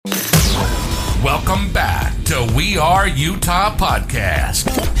Welcome back to We Are Utah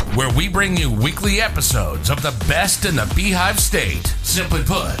Podcast, where we bring you weekly episodes of the best in the Beehive State. Simply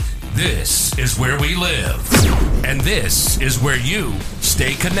put, this is where we live. And this is where you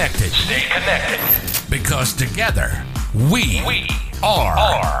stay connected. Stay connected. Because together, we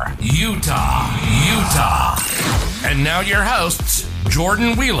are Utah. And now your hosts,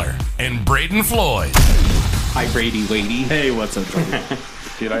 Jordan Wheeler and Braden Floyd. Hi, Brady Lady. Hey, what's up, Jordan?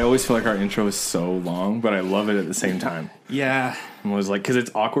 Dude, I always feel like our intro is so long, but I love it at the same time. Yeah. I'm always like, because it's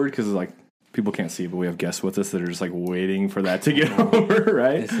awkward, because like people can't see, but we have guests with us that are just like waiting for that to get over,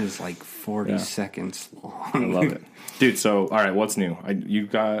 right? This is like 40 seconds long. I love it. Dude, so, all right, what's new? You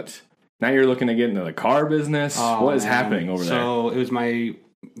got, now you're looking to get into the car business. What is happening over there? So it was me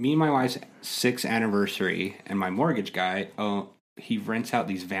and my wife's 6th anniversary, and my mortgage guy, he rents out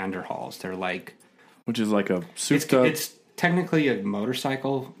these Vanderhalls. They're like... Which is like a souped up... It's technically a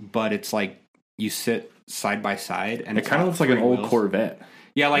motorcycle, but it's like you sit side by side, and it kind of looks like an old Corvette.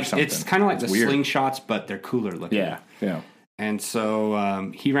 Yeah, like it's kind of like the weird. Slingshots, but they're cooler looking. Yeah. And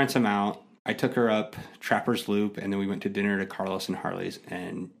so he rents them out. I took her up Trapper's Loop, and then we went to dinner to Carlos and Harley's,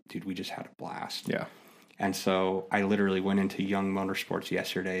 and dude, we just had a blast. Yeah. And so I literally went into Young Motorsports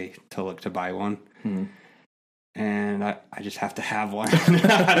yesterday to look to buy one. Mm-hmm. And I just have to have one.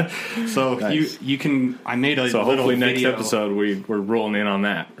 So nice. you can, I made a little hopefully next video. episode we're rolling in on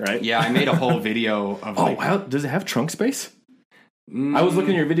that, right? Yeah, I made a whole video of wow, does it have trunk space? I was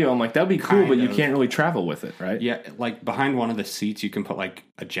looking at your video, I'm like, that'd be cool, but you can't really travel with it, right? Yeah, like behind one of the seats you can put like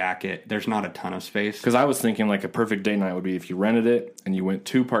a jacket. There's not a ton of space. Because I was thinking like a perfect date night would be if you rented it and you went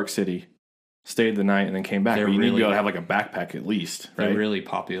to Park City, stayed the night, and then came back. But you need to be able to have like a backpack at least, right? They're really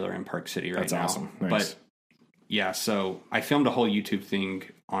popular in Park City right now. That's awesome. Nice. But yeah, so I filmed a whole YouTube thing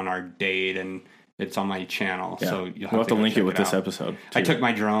on our date, and it's on my channel. Yeah. So you'll have to link it with this episode, too. I took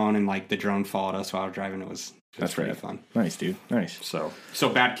my drone, and like the drone followed us while I was driving. It was pretty fun. Nice, dude. Nice. So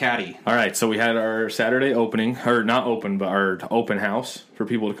Bad Caddy. All right, so we had our Saturday opening, or not open, but our open house for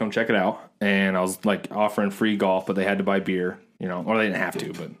people to come check it out. And I was like offering free golf, but they had to buy beer, or they didn't have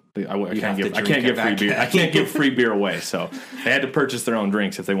to, but I can't give free beer. I can't give free beer away, so they had to purchase their own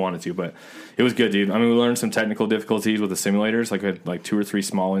drinks if they wanted to. But it was good, dude. I mean, we learned some technical difficulties with the simulators. Like we had like 2 or 3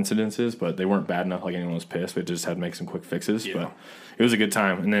 small incidences, but they weren't bad enough. Like anyone was pissed. We just had to make some quick fixes. Yeah. But it was a good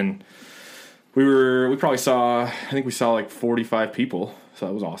time. And then we probably saw like 45 people, so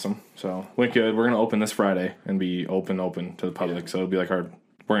that was awesome. So went good. We're gonna open this Friday and be open to the public. So it'll be like we're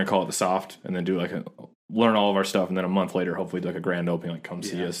gonna call it the soft, and then do like learn all of our stuff, and then a month later, hopefully, do like a grand opening, like come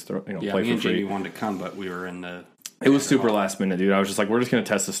see us, play for free. Me and Jamie wanted to come, but we were in the. It was super last minute, dude. I was just like, we're just gonna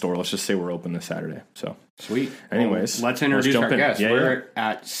test the store. Let's just say we're open this Saturday. So sweet. Anyways, let's introduce our guest. We're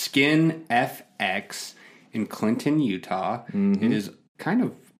at Skin FX in Clinton, Utah. Mm-hmm. It is kind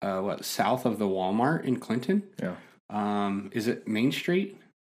of south of the Walmart in Clinton. Yeah. Is it Main Street?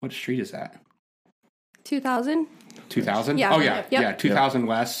 What street is that? 2000. 2000? Yeah. Oh, yeah. Yep. Yeah, 2000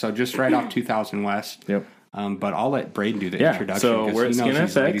 West. So just right off 2000 West. Yep. But I'll let Braden do the introduction. So we're at Skin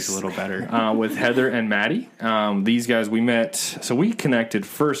FX a little better. with Heather and Maddie. These guys we met. So we connected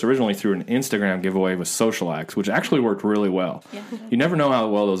first originally through an Instagram giveaway with Social Axe, which actually worked really well. Yeah. You never know how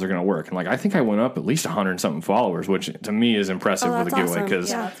well those are going to work. And like I think I went up at least 100 and something followers, which to me is impressive with a giveaway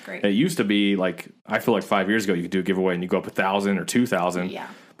because it used to be like I feel like 5 years ago you could do a giveaway and you go up 1,000 or 2,000. Yeah.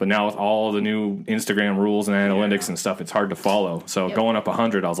 But now with all the new Instagram rules and analytics and stuff, it's hard to follow. So going up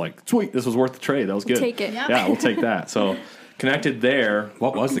 100, I was like, sweet, this was worth the trade. That was good. Take it. Yeah, we'll take that. So connected there.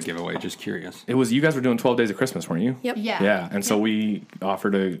 What was the giveaway? Just curious. It was, you guys were doing 12 Days of Christmas, weren't you? Yep. Yeah. And so we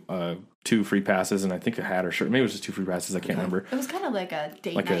offered 2 free passes and I think a hat or shirt. Maybe it was just 2 free passes. I can't remember. It was kind of like a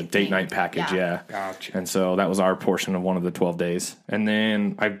date night. Like a date night package, yeah. Gotcha. And so that was our portion of one of the 12 days. And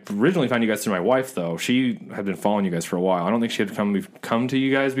then I originally found you guys through my wife, though. She had been following you guys for a while. I don't think she had come to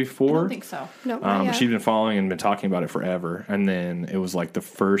you guys before. I don't think so. No. But she'd been following and been talking about it forever. And then it was like the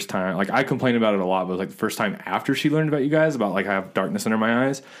first time, like I complained about it a lot, but it was like the first time after she learned about you guys, about like I have darkness under my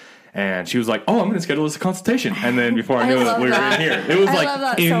eyes. And she was like, "Oh, I'm going to schedule this a consultation." And then before I knew it, we were in here. It was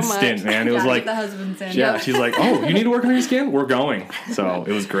like instant, man. It was like the husband's in. Yeah, she's like, "Oh, you need to work on your skin? We're going." So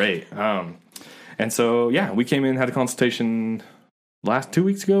it was great. And so we came in, had a consultation 3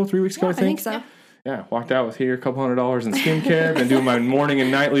 weeks ago, I think. I think so. Yeah, walked out with here a couple $100 in skincare. Been doing my morning and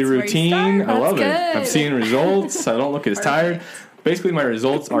nightly routine. I love it. I'm seeing results. I don't look as tired. Basically, my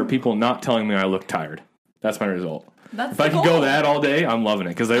results are people not telling me I look tired. That's my result. If I could go that all day, I'm loving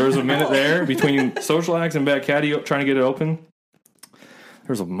it. Because there was a minute there between Social Axe and Bad Caddy trying to get it open. There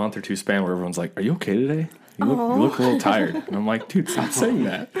was a month or two span where everyone's like, "Are you okay today? you look a little tired. And I'm like, dude, stop saying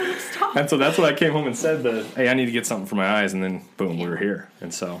that. Stop. And so that's what I came home and said, hey, I need to get something for my eyes. And then, boom, we were here.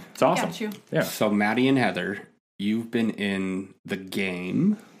 And so it's awesome. Got you. Yeah. So Maddie and Heather, you've been in the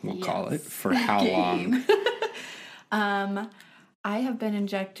game, we'll call it, for how long? I have been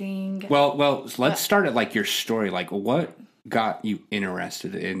injecting. Well, let's start at like your story. Like, what got you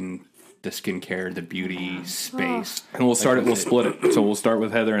interested in the skincare, the beauty space? And we'll split it. So we'll start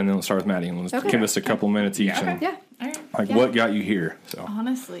with Heather and then we'll start with Maddie. And we'll just give us a couple minutes each. Yeah. And, Yeah. All right. like, what got you here? So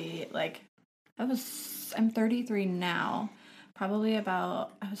honestly, like, I'm 33 now. Probably I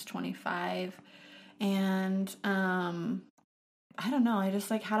was 25. And, I don't know. I just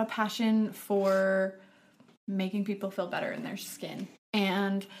like had a passion for making people feel better in their skin.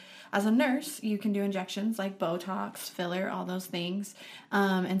 And as a nurse, you can do injections like Botox, filler, all those things.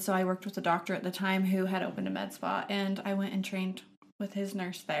 And so I worked with a doctor at the time who had opened a med spa, and I went and trained with his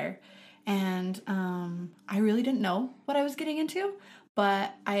nurse there. And I really didn't know what I was getting into,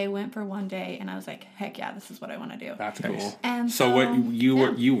 but I went for one day and I was like, heck yeah, this is what I want to do. That's cool. And so what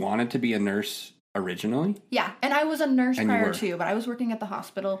you wanted to be a nurse originally? Yeah, and I was a nurse prior to, but I was working at the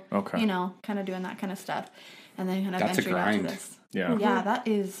hospital. Okay. You know, kind of doing that kind of stuff. And then kind of ventured out to this. Yeah. Yeah, that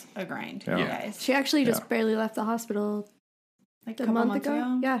is a grind, you guys. She actually just barely left the hospital like a month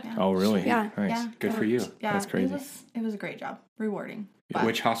ago. Yeah. Oh, really? Yeah. Nice. Yeah. Good for you. Yeah, that's crazy. It was a great job. Rewarding. Yeah.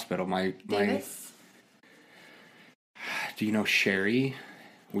 Which hospital? Davis. Do you know Sherry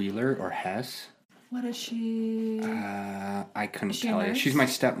Wheeler or Hess? What is she? I couldn't tell you. She's my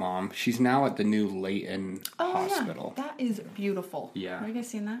stepmom. She's now at the new Layton Hospital. Yeah. That is beautiful. Yeah. Have you guys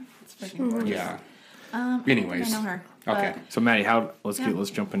seen that? It's freaking gorgeous. Yeah. I Anyways, know her. Okay. So Maddie,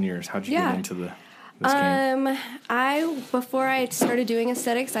 let's jump into yours. How'd you get into this game? Before I started doing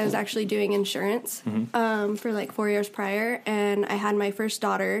aesthetics, I was actually doing insurance for like 4 years prior, and I had my first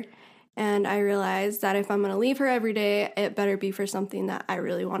daughter, and I realized that if I'm going to leave her every day, it better be for something that I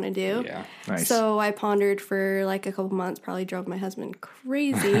really want to do. Yeah. Nice. So I pondered for like a couple months, probably drove my husband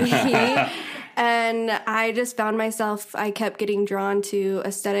crazy. And I just found myself, I kept getting drawn to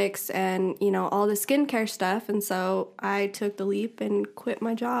aesthetics and, you know, all the skincare stuff. And so I took the leap and quit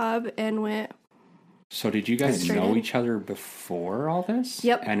my job and went. So did you guys know each other before all this?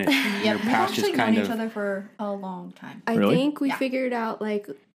 Yep. And your past just kind known of each other for a long time. I think we figured out like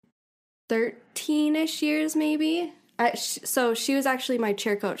 13-ish years maybe. So she was actually my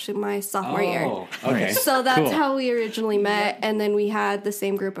cheer coach in my sophomore year. Oh, okay. So that's how we originally met, and then we had the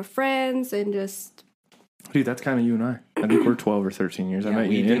same group of friends and just... Dude, that's kind of you and I. I think we're 12 or 13 years. I met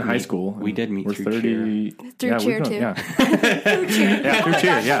you in high school. We did meet we're through 30. Through cheer, too. Yeah. Through cheer. Yeah, through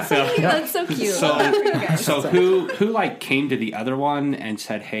cheer, yeah. That's so cute. So who like came to the other one and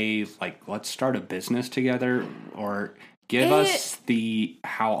said, hey, like, let's start a business together? Or... Give us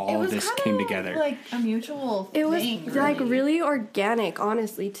how all of this came together. Like a mutual thing. It was like really organic,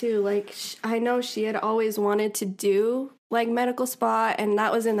 honestly, too. Like I know she had always wanted to do like medical spa, and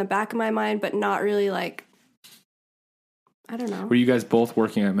that was in the back of my mind, but not really like, I don't know. Were you guys both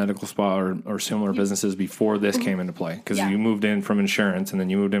working at medical spa or similar businesses before this came into play? Because you moved in from insurance and then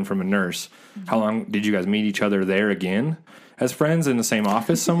you moved in from a nurse. Mm-hmm. How long did you guys meet each other there again? As friends in the same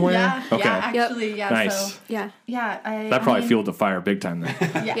office somewhere? Yeah, actually, yeah. Nice. So, yeah. That probably fueled the fire big time then.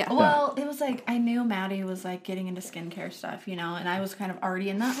 Yeah. Well, it was like, I knew Maddie was like getting into skincare stuff, you know, and I was kind of already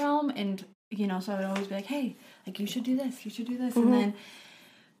in that realm. And, you know, so I would always be like, hey, like, you should do this. You should do this. Mm-hmm. And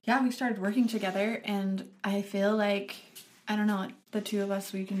then, we started working together. And I feel like, I don't know, the two of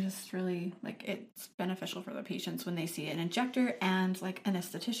us, we can just really, like, it's beneficial for the patients when they see an injector and, like, an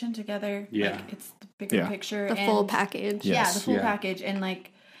esthetician together. Yeah. Like, it's the bigger picture. The full package. Yeah, the full package. And,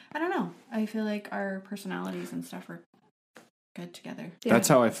 like, I don't know. I feel like our personalities and stuff are good together. Yeah. That's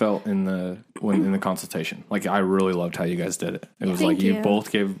how I felt in the consultation. Like, I really loved how you guys did it. It was like you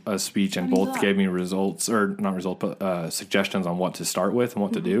both gave a speech and both gave me suggestions on what to start with and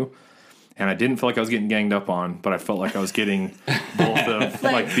what to do. And I didn't feel like I was getting ganged up on, but I felt like I was getting both of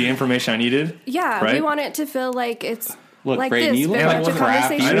like the information I needed. Yeah, right? We want it to feel like it's like Brayden, this. you look like crap.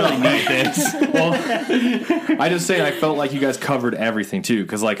 I really need this. Well, I just say I felt like you guys covered everything too,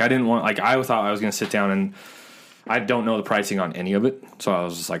 because like I didn't want I thought I was going to sit down and I don't know the pricing on any of it, so I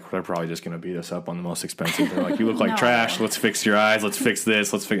was just like, they're probably just going to beat us up on the most expensive. They're like, you look like trash. Let's fix your eyes. Let's fix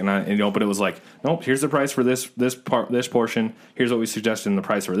this. Let's fix and you know. But it was like, nope. Here's the price for this portion. Here's what we suggested in the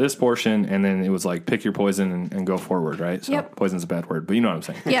price for this portion, and then it was like, pick your poison and go forward, right? So poison's a bad word, but you know what I'm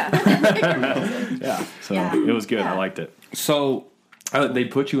saying. Yeah. So it was good. I liked it. So they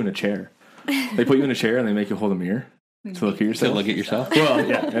put you in a chair. They put you in a chair and they make you hold a mirror. To look at yourself. To look at yourself. Well,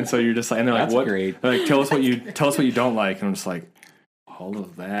 yeah. And so you're just like, and they're like, That's what? Great. They're like, tell us what you don't like. And I'm just like, all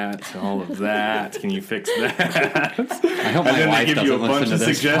of that. Can you fix that? I hope my wife give you a bunch of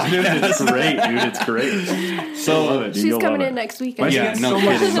suggestions. It's great, dude. It's great. So she's coming in next week. Yeah, so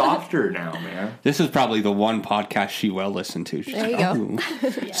much softer now, man. This is probably the one podcast she will listen to. She's there you go.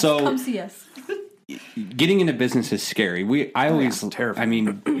 Yes, so come see us. Getting into business is scary. I always, I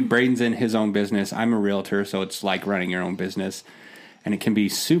mean, Braden's in his own business. I'm a realtor, so it's like running your own business. And it can be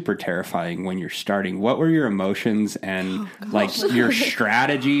super terrifying when you're starting. What were your emotions and your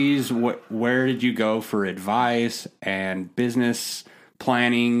strategies? Where did you go for advice and business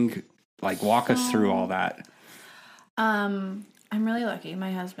planning? Like, walk us through all that. I'm really lucky.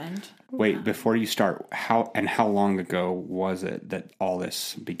 My husband. Wait, before you start, how long ago was it that all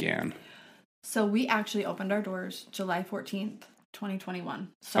this began? So we actually opened our doors July 14th, 2021.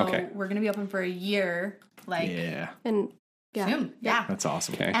 So we're going to be open for a year. Soon. Yeah. That's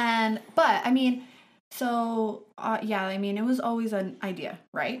awesome. Okay. But I mean, it was always an idea,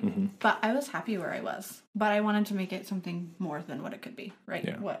 right? Mm-hmm. But I was happy where I was, but I wanted to make it something more than what it could be, right?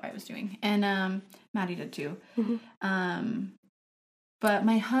 Yeah. What I was doing. And, Maddie did too. Mm-hmm. But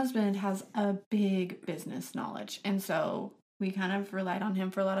my husband has a big business knowledge. And so we kind of relied on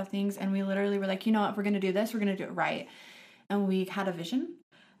him for a lot of things. And we literally were like, you know what, if we're going to do this, we're going to do it right. And we had a vision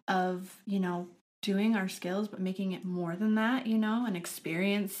of, doing our skills, but making it more than that, an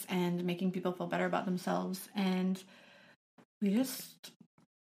experience and making people feel better about themselves. And we just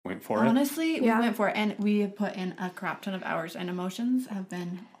went for honestly, we went for it. And we have put in a crap ton of hours, and emotions have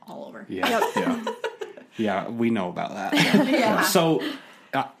been all over. Yeah. Yeah, we know about that. Yeah. So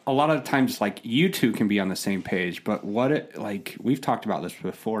a lot of times, you two can be on the same page, but we've talked about this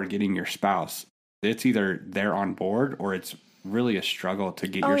before, getting your spouse, it's either they're on board or it's really a struggle to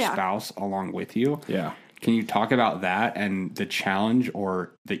get your spouse along with you. Yeah. Can you talk about that and the challenge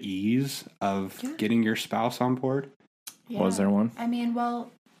or the ease of getting your spouse on board? Yeah. Was there one? I mean,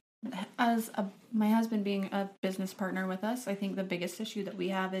 well, my husband being a business partner with us, I think the biggest issue that we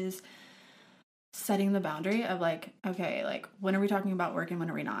have is setting the boundary of when are we talking about work and when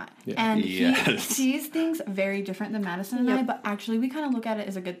are we not? Yeah. And he sees things very different than Madison and I, but actually we kind of look at it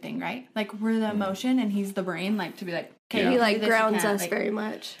as a good thing, right? Like, we're the emotion and he's the brain, to be like, okay, he grounds us very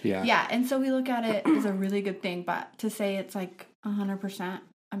much. Yeah. And so we look at it as a really good thing, but to say it's 100%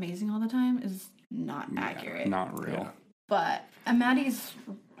 amazing all the time is not accurate. Not real. Yeah. But Maddie's,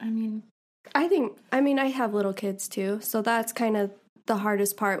 I have little kids too, so that's kind of the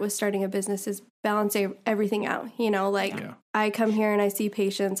hardest part with starting a business is balancing everything out. I come here and I see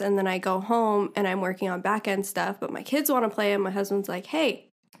patients, and then I go home and I'm working on back end stuff, but my kids want to play, and my husband's like, hey,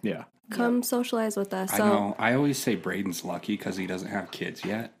 come socialize with us. So I know. I always say Braden's lucky because he doesn't have kids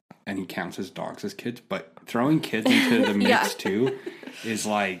yet, and he counts his dogs as kids, but throwing kids into the mix too is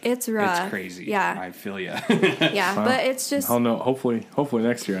it's rough. It's crazy. Yeah. I feel you. But it's just... I'll know. Hopefully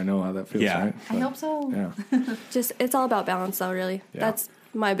next year I know how that feels, right? I hope so. Yeah. It's all about balance though, really. Yeah. That's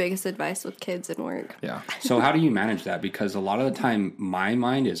my biggest advice with kids and work. Yeah. So how do you manage that? Because a lot of the time my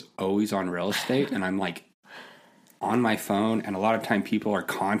mind is always on real estate, and I'm on my phone, and a lot of time people are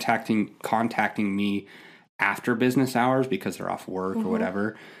contacting me after business hours because they're off work or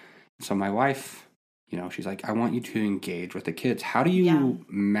whatever. So my wife, she's like, I want you to engage with the kids. How do you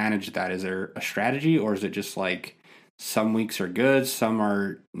manage that? Is there a strategy, or is it just some weeks are good, some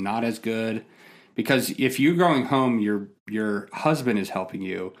are not as good? Because if you're going home, your husband is helping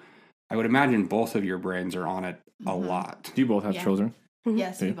you. I would imagine both of your brains are on it a lot. Do you both have children?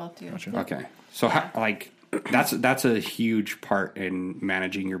 Yes, we both do. Gotcha. Okay. So that's a huge part in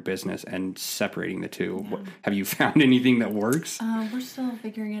managing your business and separating the two. Yeah. Have you found anything that works? We're still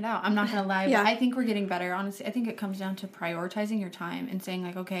figuring it out. I'm not going to lie, but I think we're getting better. Honestly, I think it comes down to prioritizing your time and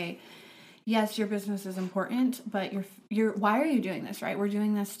saying okay, yes, your business is important, but why are you doing this, right? We're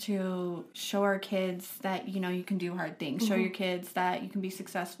doing this to show our kids that, you can do hard things, show your kids that you can be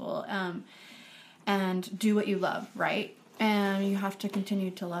successful, and do what you love, right? And you have to continue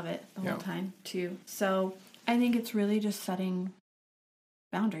to love it the whole time too. So I think it's really just setting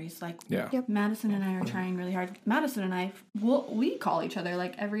boundaries. Madison and I are trying really hard. Madison and I, we call each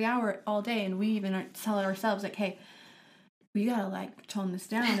other every hour all day, and we even tell ourselves hey, we gotta tone this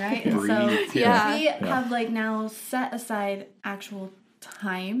down, right? And so we have now set aside actual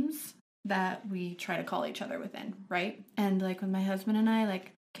times that we try to call each other within, right? And with my husband and I,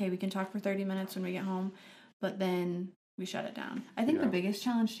 okay, we can talk for 30 minutes when we get home, but then we shut it down. I think the biggest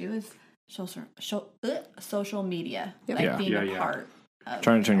challenge too is social media, being a part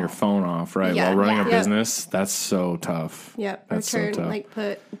Trying to turn your phone off, right? Yeah. While running a business, that's so tough. Yep. That's so tough. Like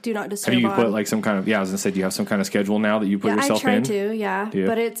put do not disturb. Have you on. put like some kind of, I was gonna say, do you have some kind of schedule now that you put yourself in? I try to, yeah. Do you?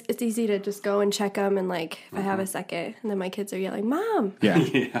 But it's easy to just go and check them and like if I have a second and then my kids are yelling, Mom. Yeah.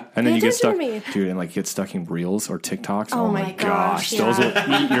 And then you get stuck, attention to dude, and like get stuck in reels or TikToks. Oh my gosh. Those will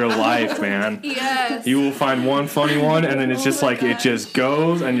eat your life, man. Yes. You will find one funny one, and then it's just like it just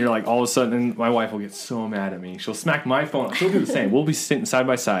goes, and you're like all of a sudden. And my wife will get so mad at me. She'll smack my phone. She'll do the same. We'll be sitting side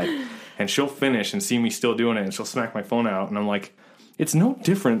by side, and she'll finish and see me still doing it, and she'll smack my phone out, and I'm like, it's no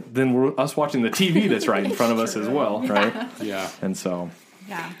different than us watching the TV that's right in front of us as well, right? Yeah. And so,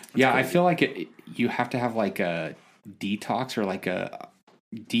 yeah, I feel like you have to have like a detox or like a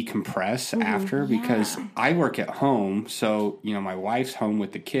decompress after, because I work at home, so my wife's home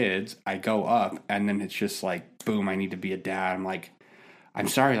with the kids. I go up and then it's just like boom, I need to be a dad. I'm like, I'm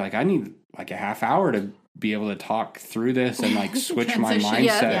sorry, like I need like a half hour to be able to talk through this and like switch my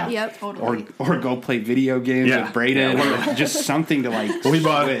mindset. Yep. Totally. Or go play video games with Braden, or just something to like we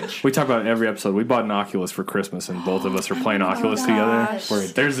talk about it every episode. We bought an Oculus for Christmas, and both of us are playing Oculus together.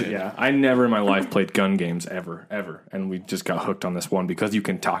 I never in my life played gun games ever, and we just got hooked on this one because you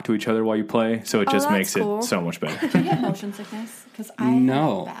can talk to each other while you play, so it just makes it so much better. Do you have motion sickness? Because I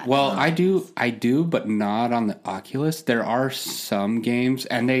no. have bad. Well, I do, but not on the Oculus. There are some games,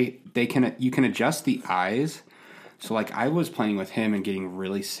 and you can adjust the eyes. So like I was playing with him and getting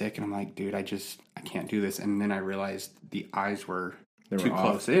really sick, and I'm like, dude, I can't do this. And then I realized the eyes were too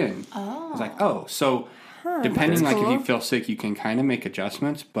close in. Oh. I was like, so depending like if you feel sick, you can kind of make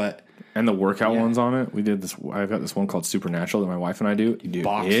adjustments, but. And the workout ones on it, we did this. I've got this one called Supernatural that my wife and I do. Dude,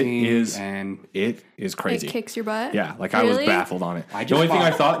 boxing it is crazy. It kicks your butt. Yeah, like really? I was baffled on it. The only thing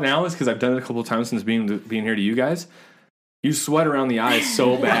I thought now is because I've done it a couple of times since being here to you guys. You sweat around the eyes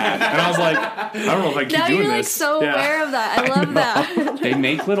so bad, and I was like, I don't know if I keep now doing you're like this. so aware of that. I love that. They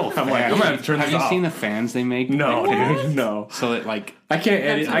make little fans. I'm gonna turn this Have you off. seen the fans they make? No, dude, no. So it like I can't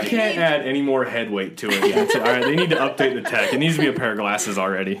add any more head weight to it. All right, they need to update the tech. It needs to be a pair of glasses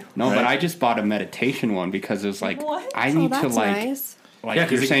already. No, right? but I just bought a meditation one because it was like I Oh, need to that's like. nice. Like yeah,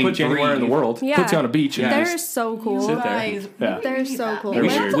 because it can put you anywhere in the world. Yeah. Puts you on a beach. And They're just so cool. sit there. Guys, Yeah. They're so cool. They're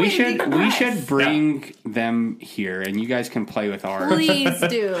weird. We should bring them here, and you guys can play with ours. Please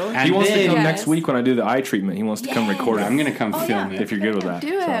do. And He wants to come Yes. next week when I do the eye treatment. He wants to come record it. I'm gonna come film it if you're good with that.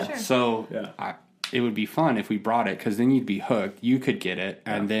 Do it. Sure. So Yeah. it would be fun if we brought it, because then you'd be hooked. You could get it,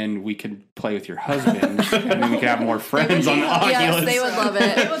 and then we could play with your husband, and then we could have more friends on the Oculus. Yes, they would love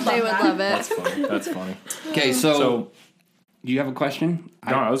it. They would love it. That's funny. Okay, so do you have a question?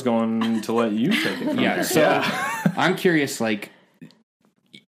 No, I was going to let you take it. Yeah, so I'm curious, like,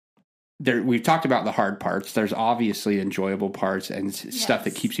 we've talked about the hard parts. There's obviously enjoyable parts and stuff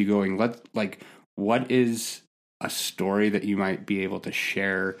that keeps you going. What is a story that you might be able to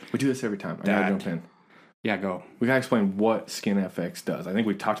share? We do this every time. I gotta jump in. Yeah, go. We gotta explain what Skin FX does. I think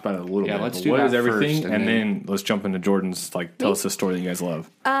we talked about it a little bit. Let's but do what that is everything, first, and then let's jump into Jordan's. Like, tell us the story that you guys love.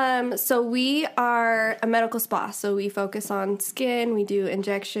 So we are a medical spa. So we focus on skin. We do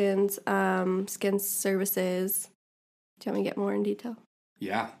injections, skin services. Do you want me to get more in detail?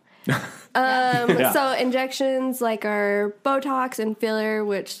 Yeah. So injections like our Botox and filler,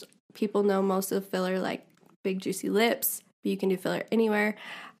 which people know most of filler like big juicy lips, but you can do filler anywhere.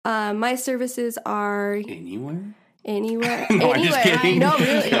 My services are Anywhere? anywhere. No, I'm just kidding. No,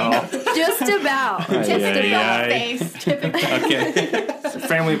 really. Just about. Face. Typically. Okay. It's a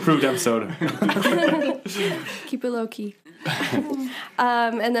family approved episode. Keep it low key.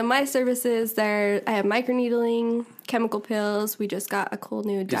 And then my services there, I have microneedling, chemical pills. We just got a cool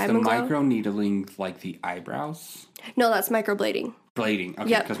new Is the Diamond Glow. micro needling like the eyebrows? No, that's microblading. Blading. Okay,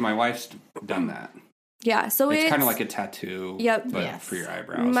 Yep. because my wife's done that. Yeah, so It's kind of like a tattoo. Yep. But Yes. for your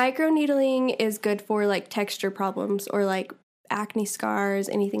eyebrows. microneedling is good for like texture problems or like acne scars,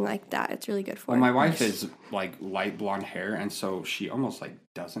 anything like that. It's really good for. Well, my wife is like light blonde hair, and so she almost like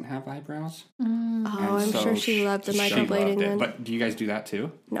doesn't have eyebrows. Oh, I'm sure she loved the microblading then. But do you guys do that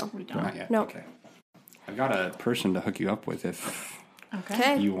too? No. We don't. Not yet. No. Okay. I've got a person to hook you up with if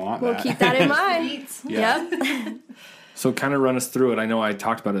Okay. you want We'll that. keep that in mind. Yeah. Yep. So kind of run us through it. I know I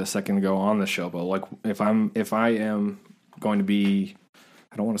talked about it a second ago on the show, but like if I am going to be,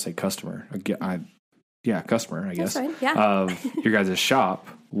 I don't want to say customer. Customer, I guess. That's fine. Yeah. Of your guys' shop,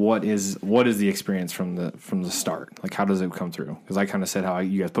 what is the experience from the start? Like how does it come through? Because I kind of said how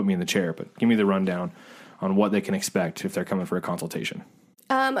you guys put me in the chair, but give me the rundown on what they can expect if they're coming for a consultation.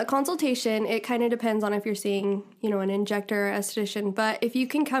 A consultation, it kind of depends on if you're seeing, an injector or esthetician. But if you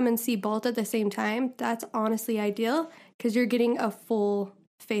can come and see both at the same time, that's honestly ideal because you're getting a full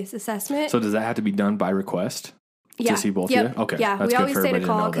face assessment. So does that have to be done by request? to see both of you? Okay. Yeah, that's we good always for stay to everybody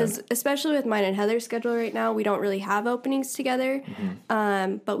call know because, especially with mine and Heather's schedule right now, we don't really have openings together.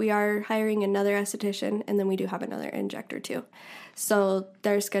 But we are hiring another esthetician, and then we do have another injector too. So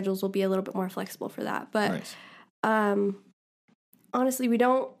their schedules will be a little bit more flexible for that. But honestly, we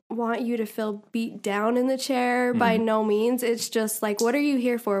don't want you to feel beat down in the chair by no means. It's just like, what are you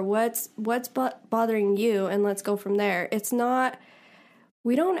here for? What's bothering you? And let's go from there. It's not,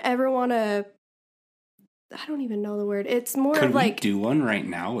 we don't ever want to, I don't even know the word. It's more Could of like. Could we do one right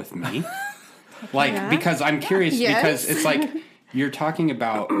now with me? Because I'm curious, because it's like you're talking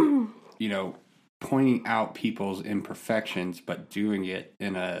about, you know, pointing out people's imperfections, but doing it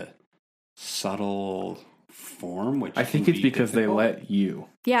in a subtle form, which I think it's because they let you.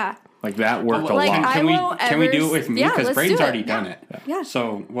 Yeah. Like that worked a like, lot. Can we do it with me? Because Braden's already done it. Yeah.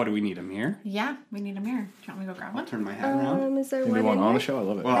 So what do we need, a mirror? Yeah, we need a mirror. Do you want me to go grab one? Turn my hat around. Is there Can we do one one in on the there? show? I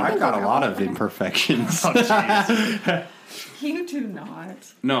love it. Well, I've got a lot of imperfections. You do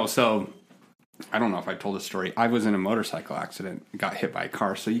not. No, so I don't know if I told this story. I was in a motorcycle accident, got hit by a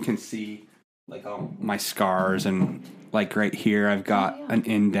car, so you can see like all my scars, and like right here I've got an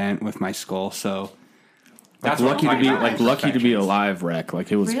indent with my skull. So that's lucky to be alive, wreck.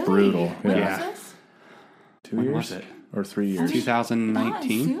 Like it was brutal. When was this? 2 When years was it? or 3 years?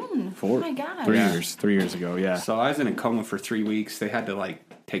 2019. Soon. 4. Oh my god. 3 years. 3 years ago. Yeah. So I was in a coma for 3 weeks. They had to like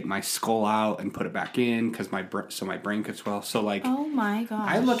take my skull out and put it back in because my brain could swell. So like, Oh my god.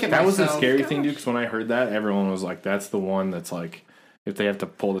 I look at That was the myself- scary thing, dude. Because when I heard that, everyone was like, "That's the one that's like, if they have to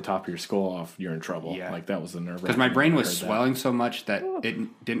pull the top of your skull off, you're in trouble." Yeah. Like that was the nerve. Because my brain was swelling so much that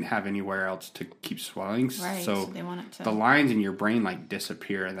it didn't have anywhere else to keep swelling. Right. So they want it to. the lines in your brain like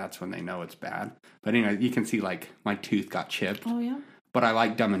disappear, and that's when they know it's bad. But anyway, you can see like my tooth got chipped. Oh yeah. But I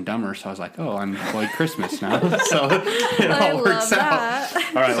like Dumb and Dumber, so I was like, oh, I'm Lloyd Christmas now. So it I all works love out.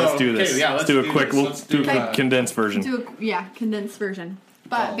 that. All right, let's So, do this. okay, yeah, let's do a let's quick. do We'll this. do a Let's do quick condensed version. Condensed version.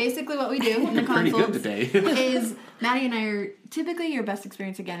 But basically, what we do in the Pretty good consults today. is Maddie and I are typically your best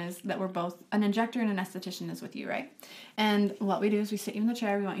experience again is that we're both an injector and an esthetician is with you, right? And what we do is we sit you in the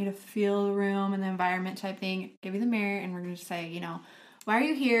chair. We want you to feel the room and the environment type thing. Give you the mirror, and we're going to say, you know, why are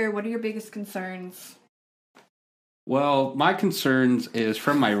you here? What are your biggest concerns? Well, my concerns is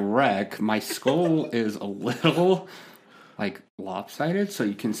from my wreck, my skull is a little like lopsided, so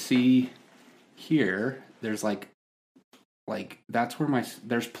you can see here there's like that's where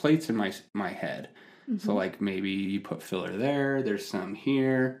there's plates in my head. So like maybe you put filler there's some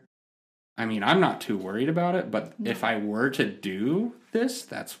here. I mean, I'm not too worried about it, but if I were to do this,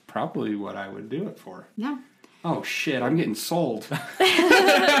 that's probably what I would do it for. Yeah. Oh shit, I'm getting sold.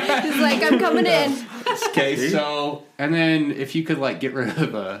 He's like, I'm coming in. Okay, so and then if you could like get rid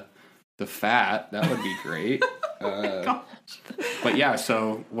of the fat, that would be great. But yeah,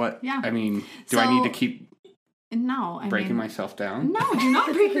 so what? Yeah. I mean, do I need to So- keep No, I breaking mean, myself down? No, do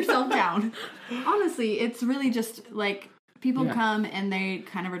not break yourself down. Honestly, it's really just like people come and they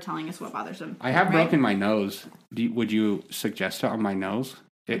kind of are telling us what bothers them. I have right? broken my nose. Would you suggest it on my nose?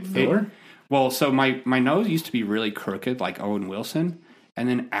 Filler? Well, so my nose used to be really crooked, like Owen Wilson, and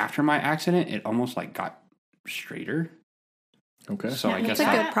then after my accident, it almost like got straighter. Okay. So I guess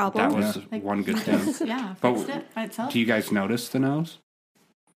That's a good problem. that was one good thing. Yeah, But fixed it by itself. Do you guys notice the nose?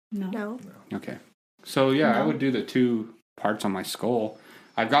 No. Okay. So yeah, I No. would do the 2 parts on my skull.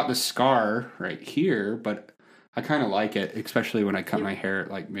 I've got the scar right here, but I kind of like it, especially when I cut my hair.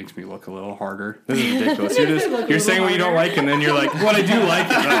 It like makes me look a little harder. This is ridiculous. You're saying what you don't like, and then you're like, "What I do like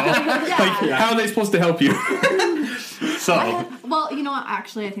it though." Like, how are they supposed to help you? So Well, you know what?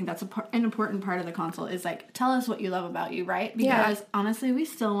 Actually, I think that's an important part of the consult is like, tell us what you love about you, right? Because honestly, we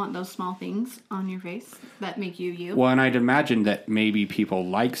still want those small things on your face that make you you. well, and I'd imagine that maybe people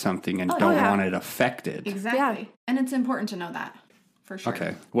like something and don't want it affected. Exactly. And it's important to know that for sure.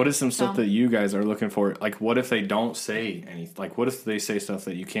 Okay. What is some stuff that you guys are looking for? Like, what if they don't say anything? Like, what if they say stuff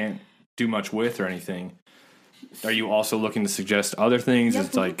that you can't do much with or anything? Are you also looking to suggest other things? Yep.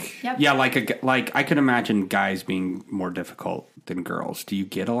 It's like, Yep. Yeah, like I could imagine guys being more difficult than girls. Do you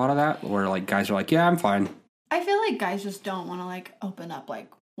get a lot of that, where like guys are like, "Yeah, I'm fine." I feel like guys just don't want to like open up like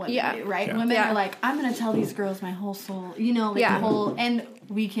women do, right? Yeah. Women Yeah. are like, I'm going to tell these girls my whole soul, you know, like the whole, and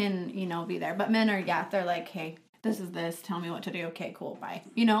we can, you know, be there. But men are, they're like, hey, this is this, tell me what to do. Okay, cool, bye.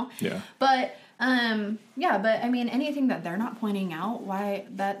 You know? Yeah. But, but I mean, anything that they're not pointing out, why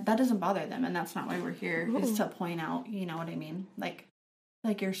that doesn't bother them. And that's not why we're here, is to point out, you know what I mean? Like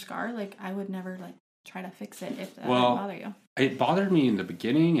your scar, like I would never like try to fix it if that would bother you. It bothered me in the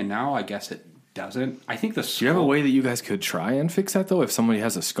beginning, and now I guess it doesn't. I think the do you have a way that you guys could try and fix that though? If somebody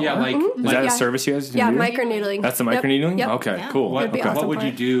has a scar, Yeah, like is that a service you guys can do? microneedling. That's the microneedling. Yep. Okay, Yeah. cool. what That'd be Okay. awesome. would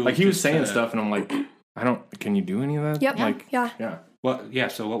you do? Like he was saying to- stuff, and I'm like, Can you do any of that? Yep. Yeah. Well, yeah.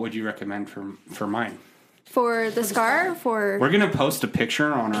 So what would you recommend for mine? For the scar? We're going to post a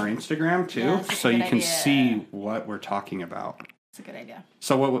picture on our Instagram too, so you can see what we're talking about. It's a good idea.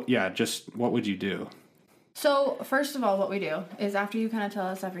 So what would you do? So first of all, what we do is after you kind of tell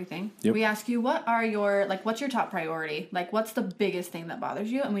us everything, we ask you what's your top priority? Like, what's the biggest thing that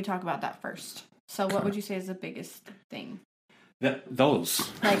bothers you? And we talk about that first. So what would you say is the biggest thing? Those.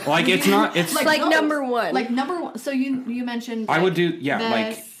 Like it's not, it's like number one. Like number one. So you mentioned. I would do,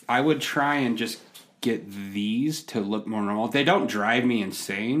 I would try and just get these to look more normal. They don't drive me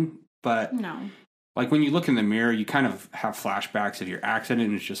insane, but no. Like when you look in the mirror, you kind of have flashbacks of your accident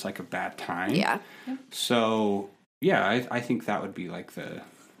and it's just like a bad time. Yeah. So, yeah, I think that would be like the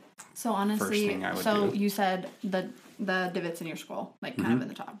honestly, first thing I would do. You said the divots in your skull, like kind of in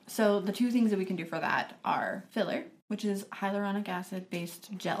the top. So the two things that we can do for that are filler, which is hyaluronic acid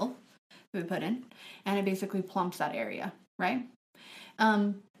based gel that we put in, and it basically plumps that area, right?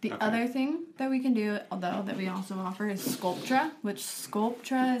 The other thing that we can do, although that we also offer, is Sculptra, which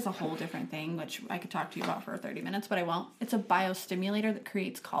Sculptra is a whole different thing, which I could talk to you about for 30 minutes, but I won't. It's a biostimulator that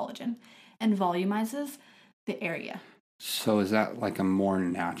creates collagen and volumizes the area. So is that like a more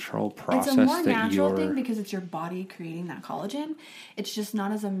natural process? It's a more natural thing because it's your body creating that collagen. It's just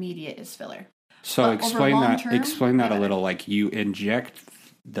not as immediate as filler. So but explain that a little. Like you inject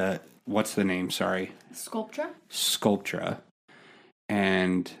what's the name? Sorry. Sculptra.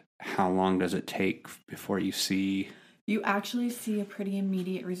 And how long does it take before you see? You actually see a pretty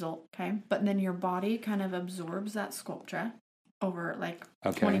immediate result, okay? But then your body kind of absorbs that Sculptra over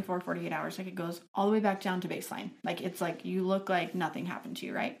 24, 48 hours. Like it goes all the way back down to baseline. Like it's like you look like nothing happened to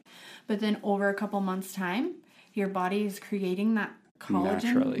you, right? But then over a couple months' time, your body is creating that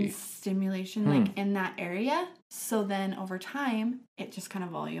collagen and stimulation in that area. So then over time, it just kind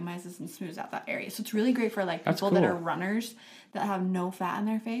of volumizes and smooths out that area. So it's really great for people that are runners that have no fat in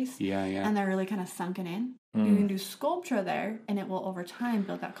their face. Yeah. And they're really kind of sunken in. You can do Sculptra there, and it will over time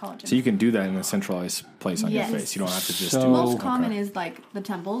build that collagen. So you can do that in a centralized place on your face. You don't have to just do most common is the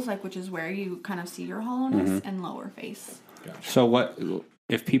temples, which is where you kind of see your hollowness, and lower face. Gotcha. So what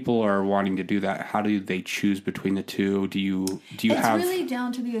if people are wanting to do that? How do they choose between the two? Do you have? It's really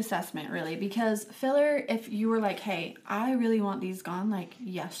down to the assessment, really, because filler. If you were like, hey, I really want these gone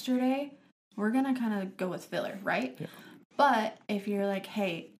yesterday, we're gonna kind of go with filler, right? Yeah. But if you're like,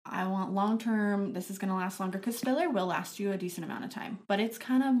 hey, I want long term, this is going to last longer, because filler will last you a decent amount of time. But it's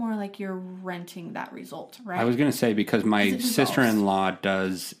kind of more like you're renting that result, right? I was going to say, because my sister-in-law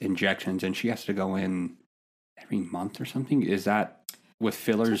does injections and she has to go in every month or something. Is that with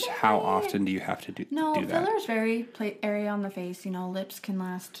fillers? How often do you have to do that? No, fillers vary area on the face. Lips can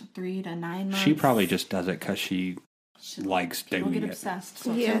last 3 to 9 months. She probably just does it because she likes doing it. People get obsessed.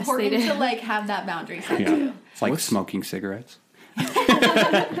 So it's important to have that boundary set too. It's like smoking cigarettes.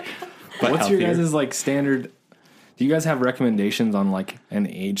 What's your guys' standard? Do you guys have recommendations on an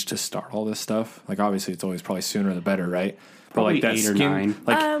age to start all this stuff? Obviously it's always probably sooner the better, right? Probably but that 8 or 9.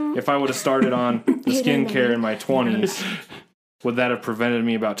 If I would have started on the skincare in my 20s, would that have prevented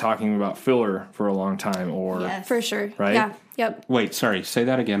me about talking about filler for a long time? Or yes. For sure. Right? Yeah. Yep. Wait, sorry. Say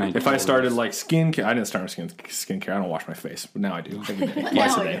that again. If I started skincare, I didn't start with skincare. I don't wash my face, but now I do every day,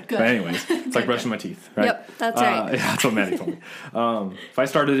 twice a day. Good. But anyways, it's like brushing my teeth, right? Yep, that's right. Yeah, that's what Maddie told me. If I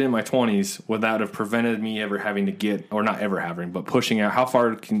started in my 20s, would that have prevented me ever having to get, or not ever having, but pushing out? How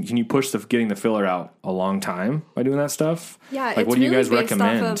far can you push getting the filler out a long time by doing that stuff? Yeah, what do you guys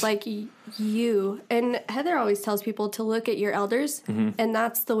recommend? Off of you and Heather always tells people to look at your elders, and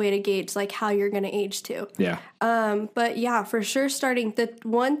that's the way to gauge how you're going to age too. Yeah. But yeah, for sure, starting the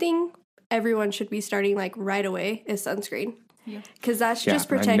one thing everyone should be starting right away is sunscreen. Yeah. Because that's just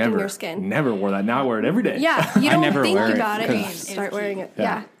protecting your skin. Never wore that. Now I wear it every day. Yeah, you don't think about it. Start wearing it.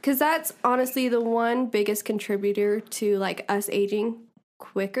 Yeah, because that's honestly the one biggest contributor to us aging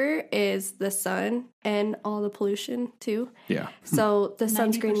quicker is the sun and all the pollution too. Yeah. So the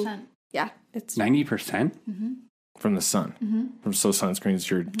sunscreen. Yeah, it's 90%. From the sun. So sunscreen is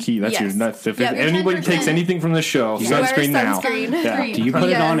your key. That's your nuts. If anybody takes anything from this show, sunscreen now. Yeah. Do you put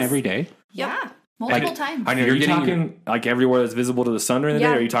it on every day? Yeah. Multiple times. I know, are you talking everywhere that's visible to the sun during the day,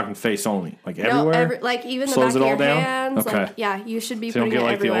 or are you talking face only? Everywhere? Even the slows back it all of your down? hands. Okay. You should be so putting it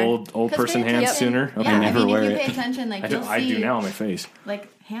everywhere. So you don't get the old person hands sooner? Okay. I never wear it. If you pay attention, you'll see. I do now on my face.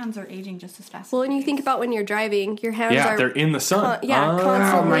 Hands are aging just as fast. Well, and you think about when you're driving, your hands are... they're in the sun.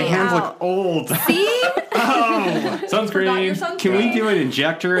 Constantly my hands out. look old. See? Sunscreen. Can we do an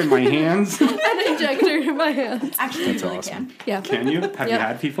injector in my hands? An injector in my hands. Actually, you really can. Yeah. Can you? Have you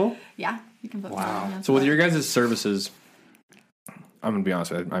had people? Yeah. You can put wow. on So with your guys' services, I'm going to be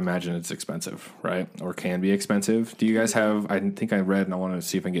honest, I imagine it's expensive, right? Or can be expensive. Do you guys have, I think I read and I want to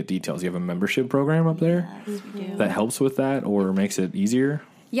see if I can get details. You have a membership program up there that helps with that or makes it easier?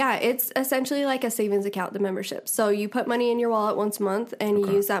 Yeah, it's essentially like a savings account, the membership. So you put money in your wallet once a month and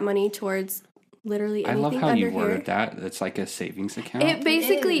you use that money towards literally anything under here. I love how you worded that. It's like a savings account. It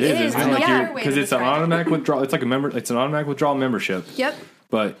basically is. Because it's an automatic withdrawal. It's like it's an automatic withdrawal membership. Yep.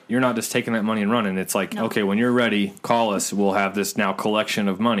 But you're not just taking that money and running. It's like, okay, when you're ready, call us. We'll have this now collection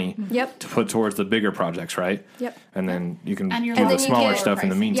of money to put towards the bigger projects, right? Yep. And then you can do the smaller stuff in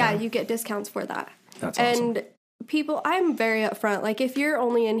the meantime. Yeah, you get discounts for that. That's awesome. And people, I'm very upfront. Like, if you're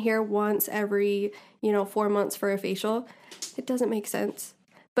only in here once every, 4 months for a facial, it doesn't make sense.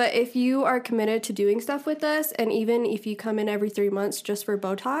 But if you are committed to doing stuff with us, and even if you come in every 3 months just for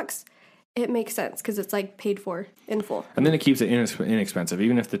Botox, it makes sense because it's like paid for in full. And then it keeps it inexpensive.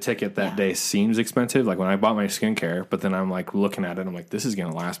 Even if the ticket that day seems expensive, like when I bought my skincare, but then I'm like looking at it, I'm like, this is going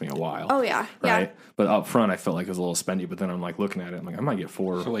to last me a while. Oh, yeah. Right? Yeah. But up front, I felt like it was a little spendy, but then I'm like looking at it, I'm like, I might get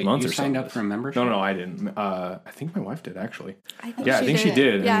 4 months or something. You signed up for a membership? No, I didn't. I think my wife did, actually. I think she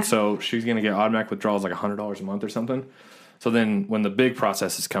did. Yeah. And so she's going to get automatic withdrawals like $100 a month or something. So then when the big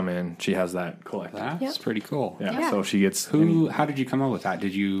processes come in, she has that collected. That's pretty cool. Yeah. So she gets... How did you come up with that?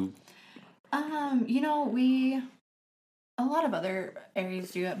 Did you... a lot of other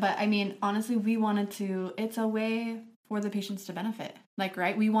areas do it, but I mean, honestly, we wanted to, it's a way for the patients to benefit. Like,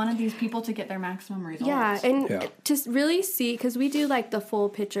 right? We wanted these people to get their maximum results. Yeah, and to really see, because we do like the full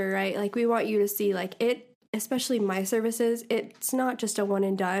picture, right? Like, we want you to see like it, especially my services, it's not just a one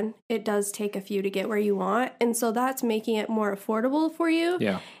and done. It does take a few to get where you want. And so that's making it more affordable for you.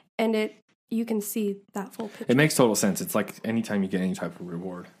 Yeah. And you can see that full picture. It makes total sense. It's like anytime you get any type of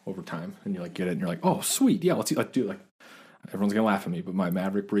reward over time and you like get it and you're like, oh, sweet. Yeah, let's do it. Like, everyone's going to laugh at me, but my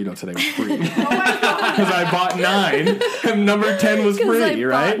Maverick burrito today was free. Because I bought 9 and number 10 was free,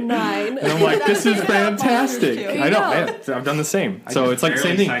 right? 9. And I'm like, this is fantastic. I know. I've done the same. So it's like the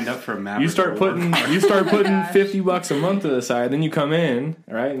same thing. Signed up for a Maverick. You start putting $50 a month to the side, then you come in,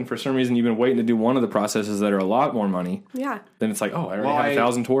 right? And for some reason you've been waiting to do one of the processes that are a lot more money. Yeah. Then it's like, oh, I already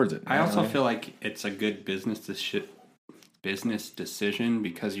have $1,000 towards it. I also feel like it's a good business decision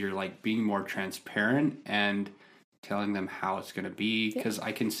because you're like being more transparent and telling them how it's going to be, because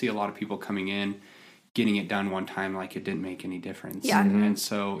I can see a lot of people coming in, getting it done one time like it didn't make any difference. Yeah. And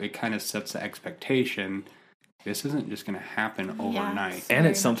so it kind of sets the expectation. This isn't just going to happen overnight. And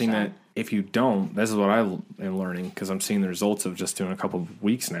it's something that if you don't, this is what I am learning because I'm seeing the results of just doing a couple of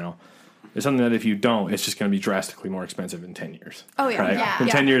weeks now. It's something that if you don't, it's just going to be drastically more expensive in 10 years. Oh, yeah. Right? Yeah. In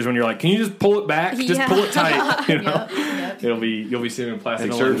 10 years when you're like, can you just pull it back? Just pull it tight. You know? Yep. You'll be seeing a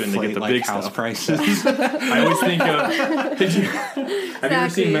plastic surgeon to get the like big house stuff. prices. I always think of, have you ever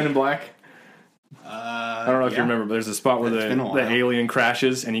seen Men in Black? I don't know if you remember, but there's a spot where the alien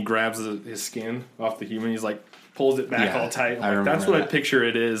crashes and he grabs his skin off the human. He's like, pulls it back all tight. Like, that's what I picture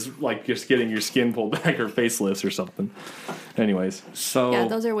it is, like just getting your skin pulled back or facelifts or something. Anyways. So yeah,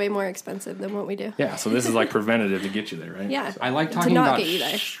 those are way more expensive than what we do. Yeah, so this is like preventative to get you there, right? Yeah. So. I like talking about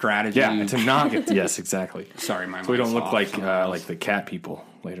strategy. Yeah, to not get, yes, exactly. Sorry, my so we don't look like the cat people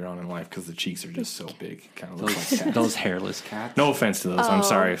later on in life because the cheeks are just so big. Kind of look like cats. Those hairless cats. No offense to those. I'm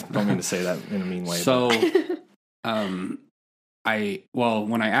sorry. Don't mean to say that in a mean way. So,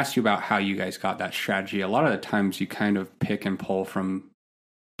 when I asked you about how you guys got that strategy, a lot of the times you kind of pick and pull from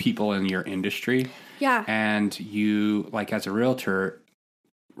people in your industry. Yeah. And you, like as a realtor,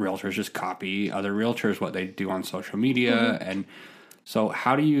 realtors just copy other realtors, what they do on social media. Mm-hmm. And so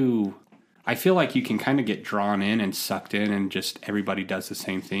how do you, I feel like you can kind of get drawn in and sucked in and just everybody does the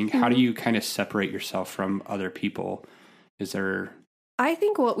same thing. Mm-hmm. How do you kind of separate yourself from other people? Is there... I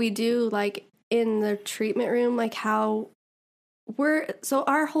think what we do, like in the treatment room, like how so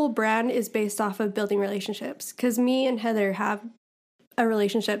our whole brand is based off of building relationships, because me and Heather have a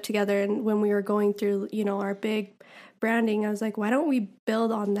relationship together, and when we were going through, our big branding, I was like, why don't we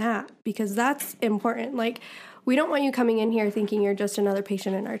build on that? Because that's important. Like, we don't want you coming in here thinking you're just another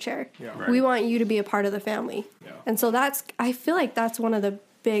patient in our chair. Yeah, right. We want you to be a part of the family. Yeah. And so I feel like that's one of the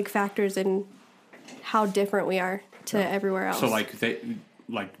big factors in how different we are to everywhere else. So like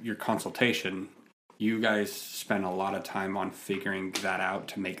your consultation, you guys spend a lot of time on figuring that out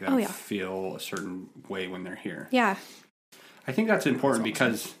to make them feel a certain way when they're here. Yeah. I think that's important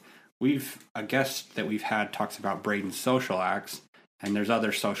because a guest that we've had talks about Braden's social acts, and there's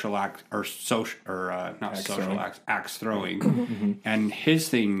other social acts axe throwing. Mm-hmm. And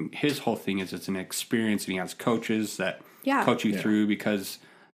his whole thing is it's an experience, and he has coaches that coach you through, because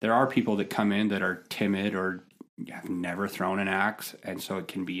there are people that come in that are timid or have never thrown an axe, and so it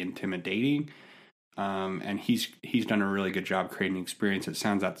can be intimidating. and he's done a really good job creating experience. It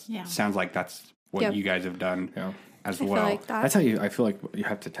sounds like that's what you guys have done as well. Like that's how I feel like you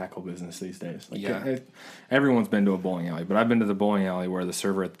have to tackle business these days. Like, everyone's been to a bowling alley, but I've been to the bowling alley where the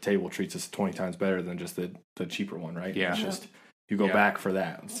server at the table treats us 20 times better than just the cheaper one, right? Yeah. It's just you go back for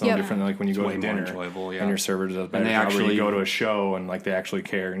that. It's so different than like when you go to dinner and your server does a better job, or you go to a show and like they actually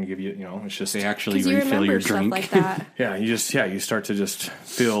care and give you, it's just they actually refill your drink. Like that. you start to just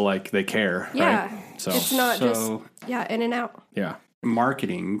feel like they care. Yeah. Right? So it's not just in and out. Yeah.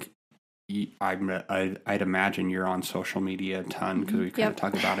 Marketing. I'd imagine you're on social media a ton because we kind of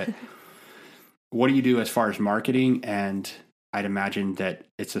talk about it. What do you do as far as marketing? And I'd imagine that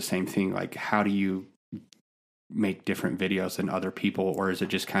it's the same thing. Like, how do you make different videos than other people, or is it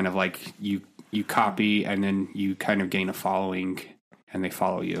just kind of like you copy and then you kind of gain a following and they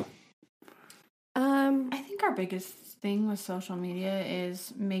follow you? I think our biggest thing with social media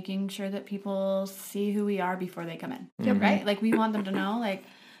is making sure that people see who we are before they come in. Right? Like, we want them to know like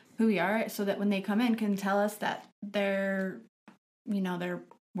who we are, so that when they come in can tell us that their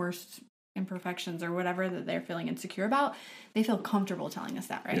worst imperfections or whatever that they're feeling insecure about, they feel comfortable telling us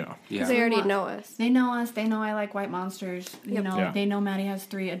that, right? Yeah. Because they already know us. They know us. They know I like white monsters. You know, they know Maddie has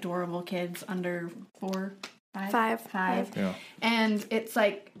 3 adorable kids under 4, 5. Yeah. And it's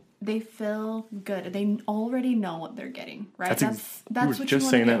like they feel good. They already know what they're getting, right? That's what you just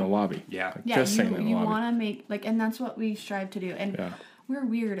saying that in the lobby. Yeah. Just saying that in the lobby. You want to make and that's what we strive to do. And we're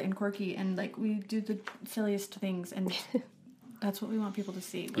weird and quirky and like we do the silliest things and that's what we want people to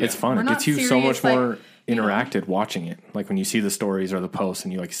see. It's fun. It gets you so much more interacted watching it. Like when you see the stories or the posts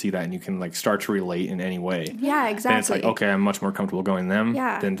and you like see that and you can like start to relate in any way. Yeah, exactly. And it's like, okay, I'm much more comfortable going to them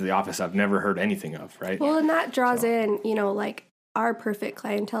than to the office I've never heard anything of, right? Well, and that draws in, like our perfect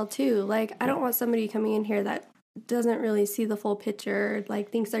clientele too. Like I don't want somebody coming in here that doesn't really see the full picture,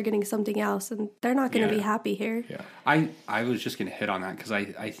 like thinks they're getting something else and they're not going to be happy here. Yeah. I was just going to hit on that because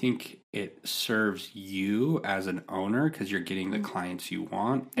I think it serves you as an owner because you're getting the clients you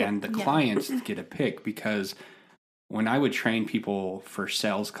want and the clients get a pick, because when I would train people for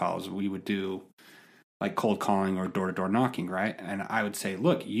sales calls, we would do like cold calling or door-to-door knocking, right? And I would say,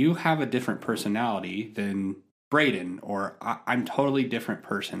 look, you have a different personality than Braden, or I'm totally different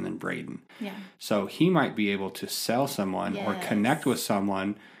person than Braden. Yeah. So he might be able to sell someone or connect with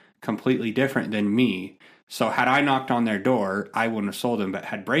someone completely different than me. So had I knocked on their door, I wouldn't have sold him. But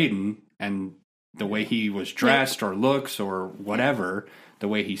had Braden and the way he was dressed or looks or whatever, the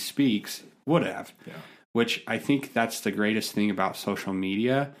way he speaks, would have. Yeah. Which I think that's the greatest thing about social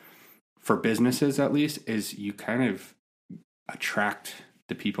media, for businesses at least, is you kind of attract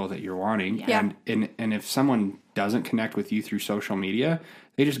the people that you're wanting. Yeah. And if someone doesn't connect with you through social media,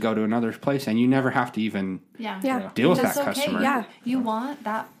 they just go to another place and you never have to even deal with that customer. Yeah. You want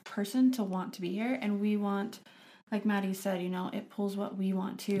that person to want to be here, and we want, like Maddie said, it pulls what we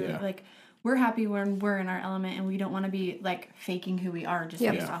want too. Yeah. Like we're happy when we're in our element and we don't want to be like faking who we are just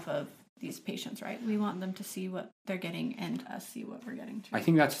based off of these patients, right? We want them to see what they're getting and us see what we're getting too. I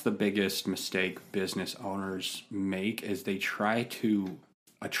think that's the biggest mistake business owners make, is they try to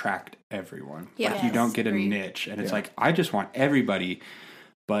attract everyone. Yeah. Like you don't get a niche, and it's like, I just want everybody.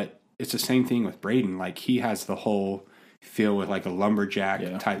 But it's the same thing with Braden. Like he has the whole feel with like a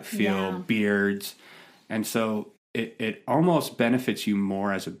lumberjack type feel, beards. And so it almost benefits you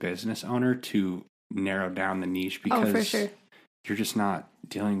more as a business owner to narrow down the niche, because you're just not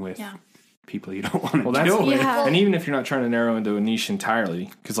dealing with people you don't want to deal with. And even if you're not trying to narrow into a niche entirely,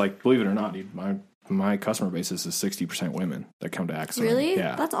 because like, believe it or not, dude, my customer base is 60% women that come to Axon. Really?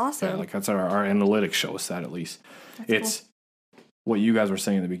 Yeah. That's awesome. Yeah, like that's our analytics show us that, at least. That's cool. What you guys were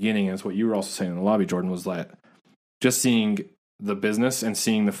saying in the beginning, and it's what you were also saying in the lobby, Jordan, was that just seeing the business and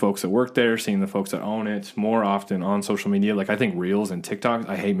seeing the folks that work there, seeing the folks that own it more often on social media. Like I think Reels and TikTok,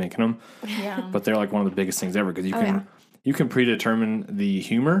 I hate making them, but they're like one of the biggest things ever, because you can predetermine the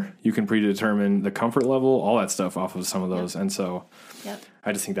humor, you can predetermine the comfort level, all that stuff off of some of those. And so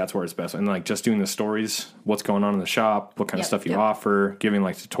I just think that's where it's best. And like just doing the stories, what's going on in the shop, what kind of stuff you offer, giving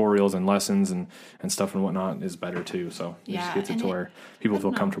like tutorials and lessons and stuff and whatnot is better too. So it just gets it to where people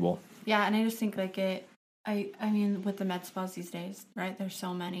feel comfortable. Yeah, and I just think like I mean, with the med spas these days, right, there's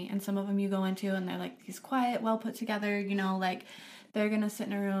so many. And some of them you go into and they're like these quiet, well put together, like they're going to sit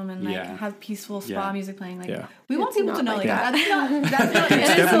in a room and like have peaceful spa music playing. Like we want people to know like that's not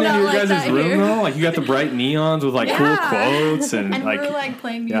Stepping in your guys' room though, like you got the bright neons with like cool quotes and like we're like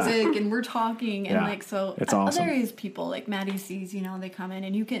playing music and we're talking and like, so it's awesome. There is people like Maddie sees, they come in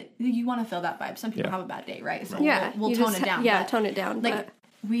and you want to feel that vibe. Some people have a bad day, right? So we'll tone it down. Yeah, tone it down. Like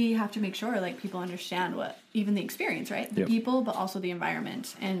we have to make sure like people understand what even the experience, right? The people, but also the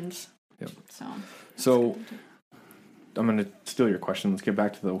environment. And Yep. So I'm going to steal your question. Let's get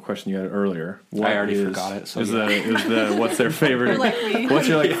back to the question you had earlier. I already forgot it. So what's their favorite? What's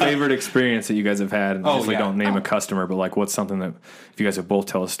your favorite experience that you guys have had? And obviously, don't name a customer, but what's something that if you guys could both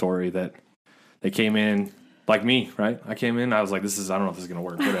tell a story that they came in like me, right? I came in, I was like, I don't know if this is going to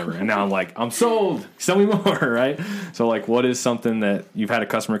work, whatever. And now I'm like, I'm sold. Sell me more, right? So what is something that you've had a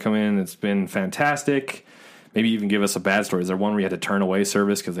customer come in that's been fantastic? Maybe even give us a bad story. Is there one where you had to turn away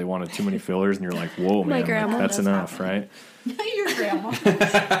service because they wanted too many fillers and you're like, whoa, man, that's enough, right? Your grandma.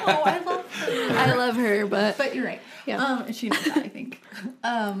 Oh, I love her. I love her, but you're right. Yeah. She knows that, I think.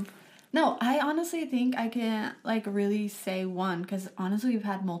 No, I honestly think I can't really say one because honestly we've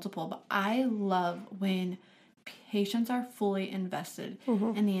had multiple, but I love when patients are fully invested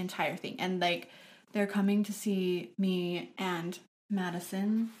in the entire thing and they're coming to see me and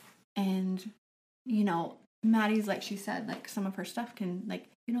Madison and Maddie's like she said, some of her stuff can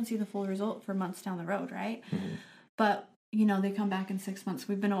you don't see the full result for months down the road, right? But they come back in 6 months.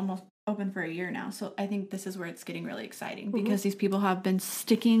 We've been almost open for a year now, so I think this is where it's getting really exciting because these people have been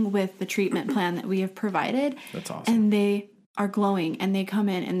sticking with the treatment plan that we have provided. That's awesome. And they are glowing and they come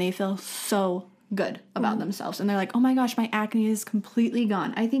in and they feel so good about themselves and they're like, oh my gosh, my acne is completely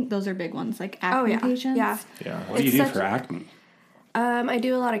gone. I think those are big ones, acne patients. Yeah. What do you do for acne? I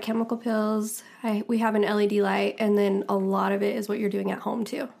do a lot of chemical pills. We have an LED light, and then a lot of it is what you're doing at home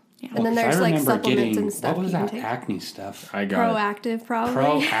too. Yeah. And then there's supplements and stuff. What was that acne stuff? I got Proactive, probably.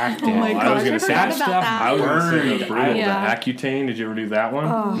 Proactive. Oh my gosh, I was going to say that stuff. I was going to say the brutal. The Accutane. Did you ever do that one?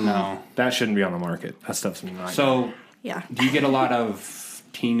 Oh. No. That shouldn't be on the market. That stuff's not. So, yeah. Do you get a lot of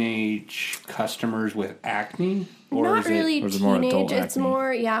teenage customers with acne? Or Not is really it, teenage. It's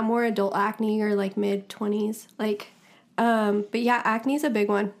more adult acne or mid-20s. But yeah, acne is a big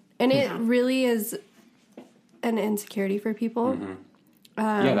one. And it really is an insecurity for people.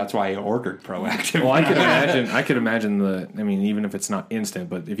 That's why I ordered Proactive. Well, I could imagine even if it's not instant,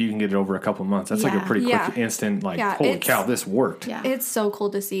 but if you can get it over a couple months, that's a pretty quick instant, holy cow, this worked. Yeah. It's so cool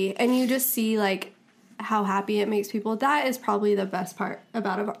to see. And you just see, how happy it makes people. That is probably the best part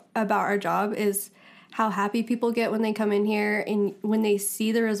about our job is how happy people get when they come in here and when they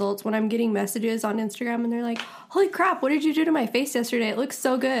see the results. When I'm getting messages on Instagram and they're like, holy crap, what did you do to my face yesterday? It looks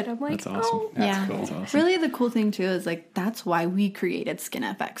so good. I'm like, that's awesome. Oh. That's cool. That's awesome. Really the cool thing too is that's why we created Skin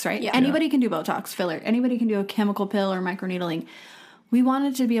FX, right? Yeah. Anybody can do Botox, filler. Anybody can do a chemical pill or microneedling. We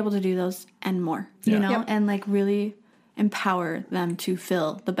wanted to be able to do those and more, you know, Yep. and really empower them to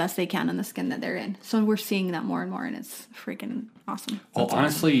feel the best they can in the skin that they're in. So we're seeing that more and more, and it's freaking awesome. Well,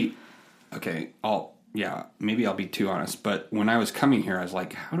 honestly, okay, maybe I'll be too honest, but when I was coming here, I was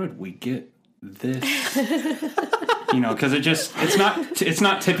like, how did we get this? Because it's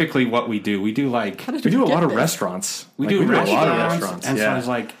not typically what we do. We do we do a lot of restaurants. We do a lot of restaurants. And so I was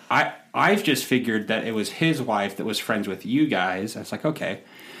like, I've just figured that it was his wife that was friends with you guys. I was like, okay.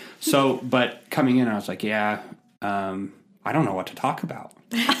 So, but coming in, I was like, I don't know what to talk about.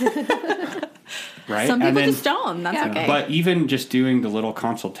 Right? Some people just don't. That's okay. But even just doing the little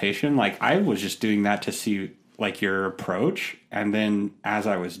consultation, I was just doing that to see your approach. And then as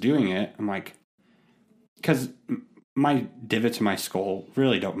I was doing it, I'm like, because my divots in my skull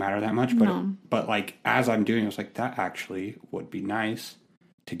really don't matter that much. But as I'm doing it, I was like, that actually would be nice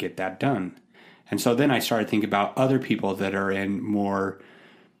to get that done. And so then I started thinking about other people that are in more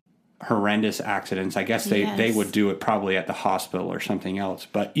horrendous accidents. I guess they would do it probably at the hospital or something else.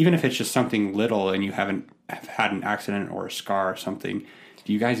 But even if it's just something little and you haven't had an accident or a scar or something,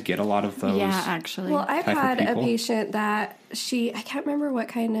 do you guys get a lot of those? Yeah, actually. Well, I've had a patient that I can't remember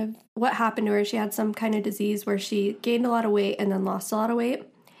what happened to her. She had some kind of disease where she gained a lot of weight and then lost a lot of weight.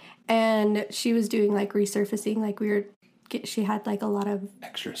 And she was doing resurfacing, she had a lot of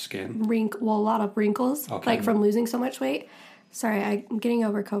extra skin. A lot of wrinkles, from losing so much weight. Sorry, I'm getting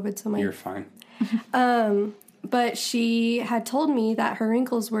over COVID, so You're fine. But she had told me that her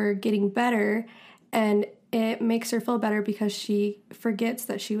wrinkles were getting better, and it makes her feel better because she forgets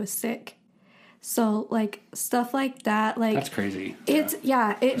that she was sick. So, stuff like that, that's crazy. It's,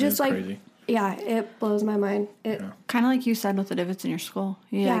 it just, crazy. Yeah, it blows my mind. Kind of like you said with the divots in your skull.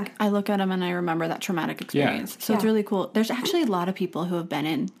 I look at them and I remember that traumatic experience. So it's really cool. There's actually a lot of people who have been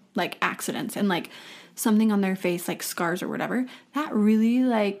in, accidents and, something on their face, scars or whatever, that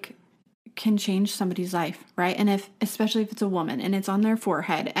really, can change somebody's life, right? And especially if it's a woman and it's on their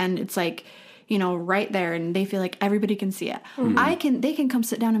forehead and it's right there and they feel like everybody can see it. Mm-hmm. They can come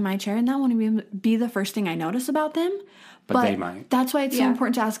sit down in my chair and that won't be the first thing I notice about them. But they might. That's why it's so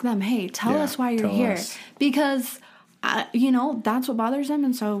important to ask them, hey, tell us why you're here. Because, that's what bothers them.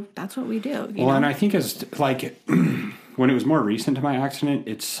 And so that's what we do. You know? And I think as when it was more recent to my accident,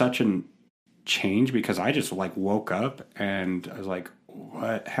 it's such an change because I just like woke up and I was like,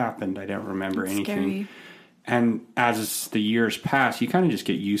 what happened? I don't remember anything. Scary. And as the years pass, you kind of just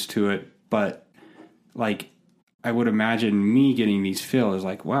get used to it. But like, I would imagine me getting these feels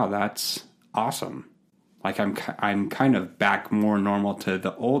like, wow, that's awesome. Like I'm kind of back more normal to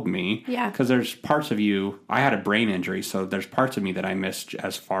the old me. Yeah. Because there's parts of you, I had a brain injury, so there's parts of me that I missed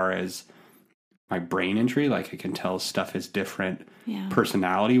as far as my brain injury. Like I can tell stuff is different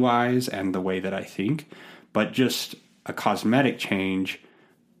personality wise and the way that I think. But just a cosmetic change,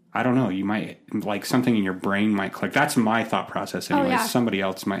 I don't know, you might, like something in your brain might click. That's my thought process anyway. Somebody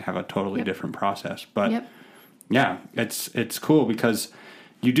else might have a totally different process. But yeah, it's cool because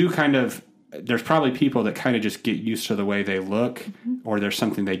you do kind of, there's probably people that kind of just get used to the way they look or there's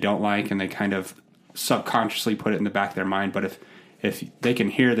something they don't like and they kind of subconsciously put it in the back of their mind. But if they can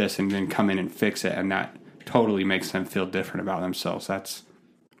hear this and then come in and fix it and that totally makes them feel different about themselves, that's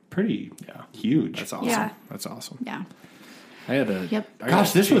pretty huge. That's awesome. Yeah. That's awesome. Yeah. I had to.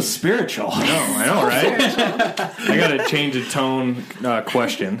 Gosh, this was spiritual. I know, right? I got to change the tone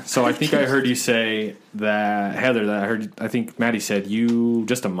question. So I think I heard you say that, Heather, I think Maddie said you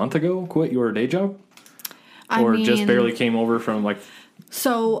just a month ago quit your day job? Just barely came over from like...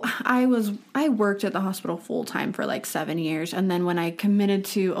 So I worked at the hospital full time for like 7 years. And then when I committed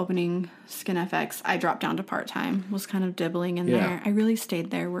to opening SkinFX, I dropped down to part-time, was kind of dibbling in there. I really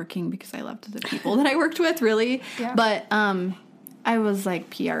stayed there working because I loved the people that I worked with, really. Yeah. But I was like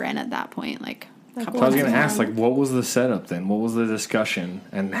PRN at that point, like so I was going to ask, like, what was the setup then? What was the discussion?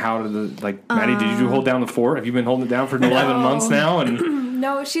 And how did Maddie, did you hold down the fort? Have you been holding it down for 11 months now? And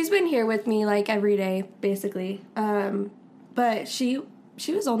no, she's been here with me like every day, basically. But she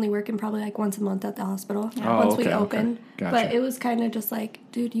was only working probably like once a month at the hospital once we opened. Okay. Gotcha. But it was kind of just like,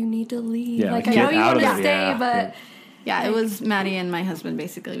 dude, you need to leave. Yeah, like I know you want to stay, but... Yeah, it was Maddie and my husband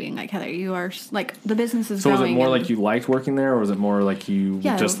basically being like, Heather, you are, like, the business is growing. So was it more like you liked working there, or was it more like you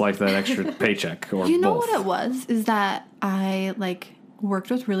just liked that extra paycheck, or you know both? What it was is that I, like, worked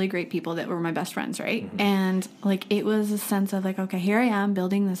with really great people that were my best friends, right? Mm-hmm. And, like, it was a sense of, like, okay, here I am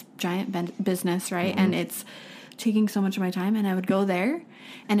building this giant business, right? Mm-hmm. And it's taking so much of my time, and I would go there,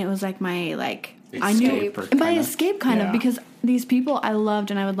 and it was like my, like... escape kind of because these people I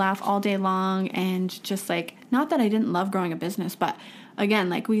loved and I would laugh all day long and just like, not that I didn't love growing a business, but again,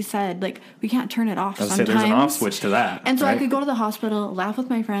 like we said, like we can't turn it off sometimes. There's an off switch to that. And so I could go to the hospital, laugh with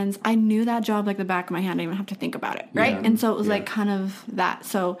my friends. I knew that job like the back of my hand. I didn't even have to think about it, right? Yeah. And so it was like kind of that.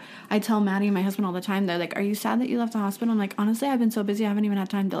 So I tell Maddie and my husband all the time, they're like, are you sad that you left the hospital? I'm like, honestly, I've been so busy, I haven't even had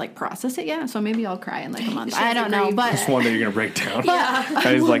time to like process it yet. So maybe I'll cry in like a month. I don't know, but just one day you're gonna break down.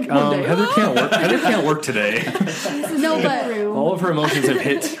 He's like, Heather can't work. Heather can't work today. No, but all of her emotions have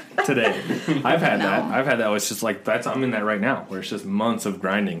hit today. I've had that. It's just like I'm in that right now, where it's just months of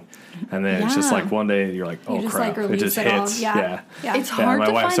grinding, and then it's just like one day you're like, oh crap, it just hits. Yeah. It's hard.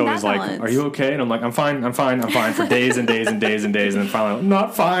 My wife's always like, are you okay? And I'm like, I'm fine for days and days and days and days, and then finally, I'm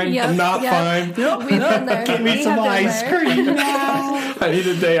not fine. I'm not fine. We've been there. Give me some ice cream. I need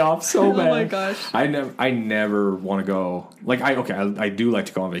a day off so bad. Oh my gosh. I never want to go. Like I do like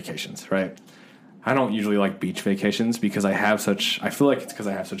to go on vacations, right? I don't usually like beach vacations because I feel like it's because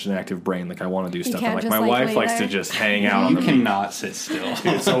I have such an active brain. Like I want to do stuff. And like my wife likes to just hang out. You cannot sit still.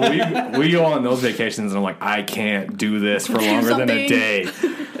 Dude, so we go on those vacations and I'm like, I can't do this for longer than a day.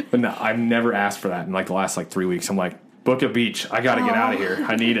 But no, I've never asked for that in like the last like 3 weeks. I'm like, book a beach. I got to get out of here.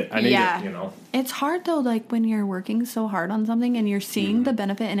 I need it. You know. It's hard though, like when you're working so hard on something and you're seeing the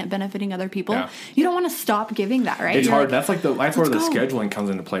benefit and it benefiting other people. Yeah. You don't want to stop giving that, right? It's hard. Like, that's where the scheduling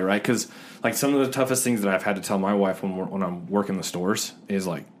comes into play, right? Because like some of the toughest things that I've had to tell my wife when I'm working the stores is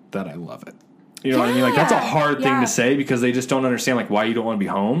like that I love it. You know what I mean? Like that's a hard thing to say because they just don't understand like why you don't want to be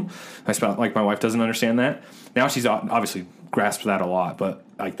home. My wife doesn't understand that. Now she's obviously grasped that a lot, but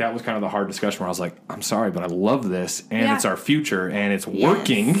like that was kind of the hard discussion where I was like, I'm sorry, but I love this and it's our future and it's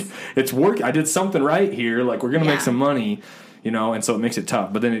working. It's work. I did something right here. Like we're gonna make some money, you know, and so it makes it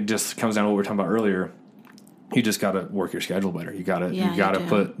tough. But then it just comes down to what we were talking about earlier. You just got to work your schedule better. You got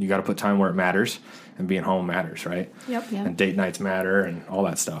to put time where it matters, and being home matters, right? Yep. And date nights matter and all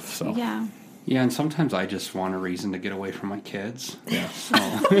that stuff. So yeah, and sometimes I just want a reason to get away from my kids. Yeah. So.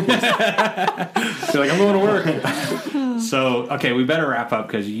 You're like, I'm going to work. So, okay, we better wrap up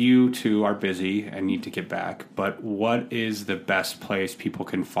because you two are busy and need to get back. But what is the best place people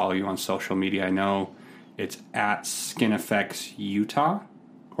can follow you on social media? I know it's at SkinFX Utah,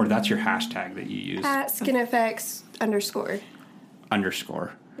 or that's your hashtag that you use. At SkinFX _.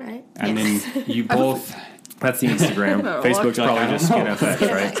 _. Right. And then you both That's the Instagram. Facebook's probably just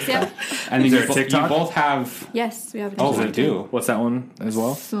SkinFX, right? Yep. And Is then there a TikTok? You both have. Yes, we have. Oh, we do. What's that one as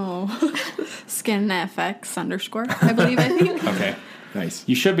well? So, SkinFX_, I believe. I think. Okay. Nice.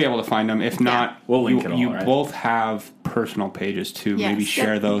 You should be able to find them. If not, We'll link you, it all, you right? both have personal pages too. Yes. Maybe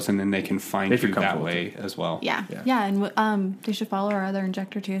share those, and then they can find If you you're that comfortable way as well. Yeah, and they should follow our other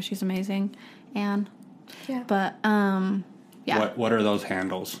injector too. She's amazing, Anne. Yeah. But yeah. What are those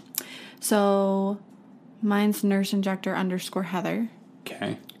handles? So mine's nurseinjector_Heather.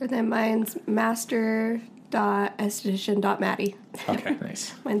 Okay. And then mine's master.esthetician.maddie. Okay.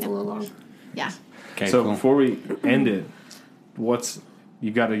 Nice. Mine's a little long. Yeah. Okay. So cool. before we end it,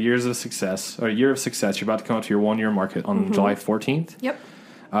 you got a year of success. You're about to come up to your 1 year mark on July 14th. Yep.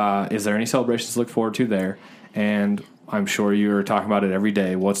 Is there any celebrations to look forward to there? And I'm sure you're talking about it every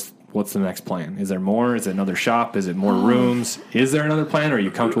day. What's the next plan? Is there more? Is it another shop? Is it more rooms? Is there another plan? Or are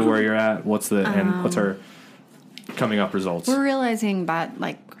you comfortable where you're at? What's our coming up results? We're realizing that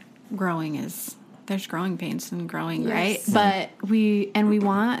there's growing pains and growing, Yes. right? But we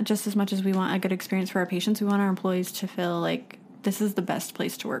want, just as much as we want a good experience for our patients, we want our employees to feel like this is the best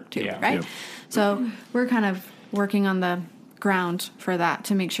place to work too, Yeah. right? Yep. So we're kind of working on the ground for that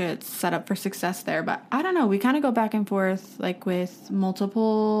to make sure it's set up for success there. But I don't know, we kind of go back and forth like with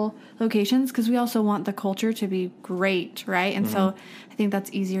multiple locations because we also want the culture to be great, right? And so I think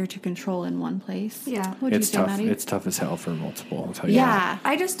that's easier to control in one place. Yeah. What do you It's say, tough. Maddie? It's tough as hell for multiple. I'll tell you. Yeah.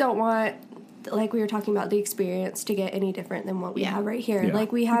 I just don't want, like we were talking about, the experience to get any different than what we have right here. Yeah.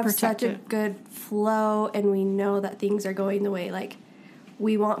 Like we have Protect such a it. good flow, and we know that things are going the way like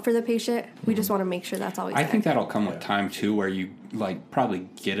we want for the patient. We just want to make sure that's always. I there. think that'll come with time too, where you like probably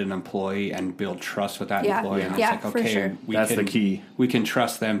get an employee and build trust with that Yeah. employee, and Yeah, it's like, for okay, sure. That's the key. We can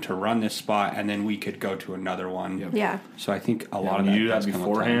trust them to run this spot, and then we could go to another one. Yep. Yeah. So I think a lot of When that you do that does come with time.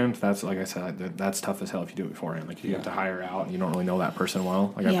 beforehand, that's like I said, that's tough as hell if you do it beforehand. Like you have to hire out, and you don't really know that person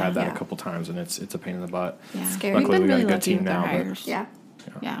well. Like I've Yeah. had that Yeah. a couple times, and it's a pain in the butt. Yeah. Scary. We've Luckily, been we got really a good lucky team with our now, but- hires. Yeah.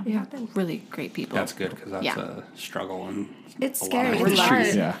 Yeah, Yeah. really great people. That's good because that's Yeah. a struggle and It's a lot scary. of It's hard.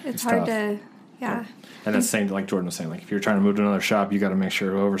 industries. Yeah, it's it's hard tough. to. Yeah. And that's the same, like Jordan was saying. Like if you're trying to move to another shop, you got to make sure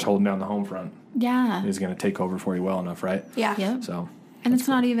whoever's holding down the home front Yeah. is going to take over for you well enough, right? Yeah. Yep. So And it's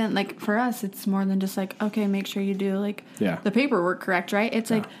not even like for us, it's more than just like, okay, make sure you do like Yeah. the paperwork correct, right? It's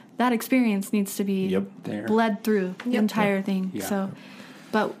like that experience needs to be Yep. There. bled through the entire thing. Yeah. So,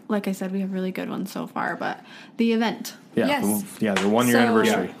 but like I said, we have really good ones so far. But the event, yeah, Yes. the 1 year So,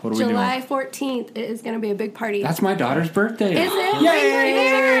 anniversary. What are we doing? July 14th is going to be a big party. That's my daughter's birthday. Is it?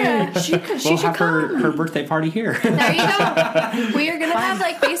 Yay! We'll have her birthday party here. There you go. We are going to have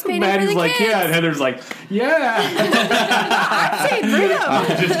like face painting for Maddie's the like, kids. yeah, and Heather's like, yeah. I'd say Bruno.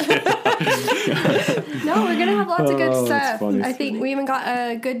 No, we're going to have lots of good Oh, that's stuff. funny. I think we even got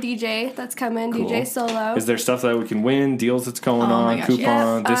a good DJ that's coming, DJ Solo. Is there stuff that we can win? Deals that's going Oh my on? gosh,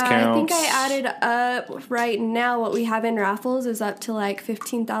 Coupon, I discounts? think I added up right now what we have in raffles is up to like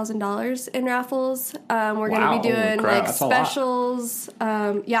 $15,000 in raffles. We're going to Wow, be doing crap, like that's a lot. specials.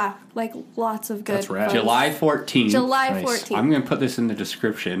 Yeah, like lots of good. That's rad. fun- July 14th. July Nice. 14th. I'm going to put this in the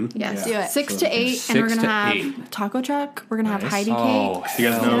description. yes, Do it. 6 to 8, and 6 we're gonna to have 8. taco truck. We're gonna have Nice. Heidi Oh, cake. You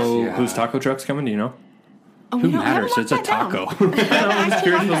guys know Yeah. whose taco truck's coming? Do you know? Oh, Who we don't- matters? haven't It's a locked that down. taco. I'm just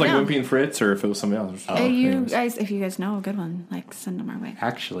curious if it was like down. Wimpy and Fritz or if it was somebody else. Hey, you anyways. guys, if you guys know a good one, like send them our way.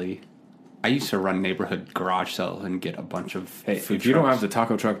 Actually, I used to run neighborhood garage sales and get a bunch of Hey, food if you don't trucks. have the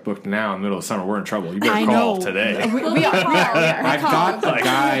taco truck booked now in the middle of summer, we're in trouble. You better I call know. today. We are. I've got a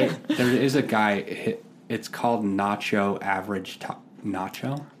guy. There is a guy. It's called Nacho Average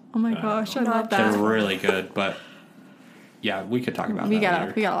Nacho. Oh my gosh, I love They're that. really good, but yeah, we could talk about We that gotta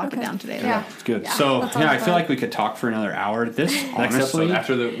later. lock it down today. Yeah. It's good. So That yeah, I sounds feel fun. like we could talk for another hour. This Next honestly, episode,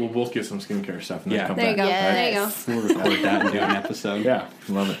 after we'll both get some skincare stuff and Yeah. then come There you back. go. Yes. There you go. we'll record that and do an episode. Yeah,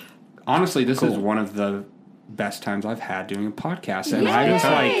 love it. Honestly, this is one of the best times I've had doing a podcast, and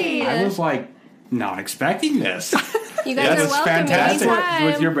I was like not expecting this. You guys are that's welcome fantastic. anytime.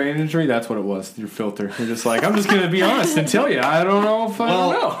 With your brain injury, that's what it was. Your filter. You're just like, I'm just going to be honest and tell you. I don't know if I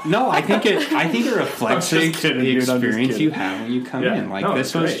don't know. no, I think it reflects I'm just kidding, the dude, I'm just experience kidding. you have when you come Yeah. in. Like No, this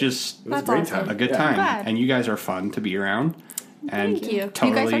it's was great. just It was That's a great awesome. time. a good Yeah. time, Glad. and you guys are fun to be around. And Thank you. totally,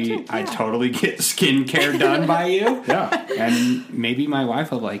 You guys are too. I Yeah. totally get skincare done by you. Yeah. And maybe my wife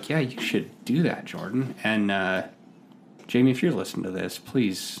will be like, yeah, you should do that, Jordan. And Jamie, if you're listening to this,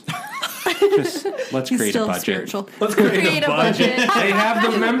 please just let's He's create a still budget. spiritual. Let's create Create a budget. They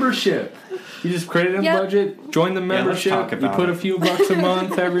have the membership. You just create a budget, join the membership. You put a few bucks a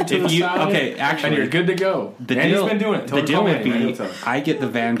month every to the side. Okay, actually, and you're good to go. Andy's been doing it. The deal would be, I get the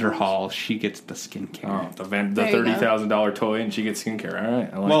Vanderhall, she gets the skincare. Oh, the $30,000 toy, and she gets skincare. All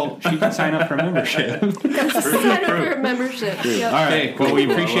right. I like she can sign up for membership. Sign up for a membership. Yep. All right. Well, we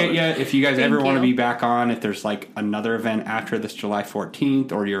appreciate you. If you guys ever want to be back on, if there's like another event after this July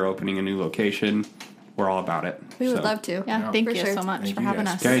 14th, or you're opening a new location, we're all about it. We would love to. Yeah, thank you so much for having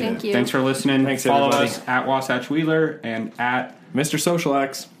us. Okay. Thank you. Thanks for listening. Thanks, Follow everybody. us at Wasatch Wheeler and at Mr. Social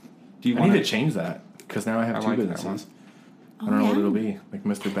X. Do you I need to change that because now I have two businesses. I don't know what it'll be. Like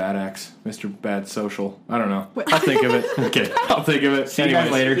Mr. Bad X, Mr. Bad Social. I don't know. I'll think of it. Okay. I'll think of it. See you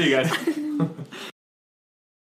guys later. See you guys.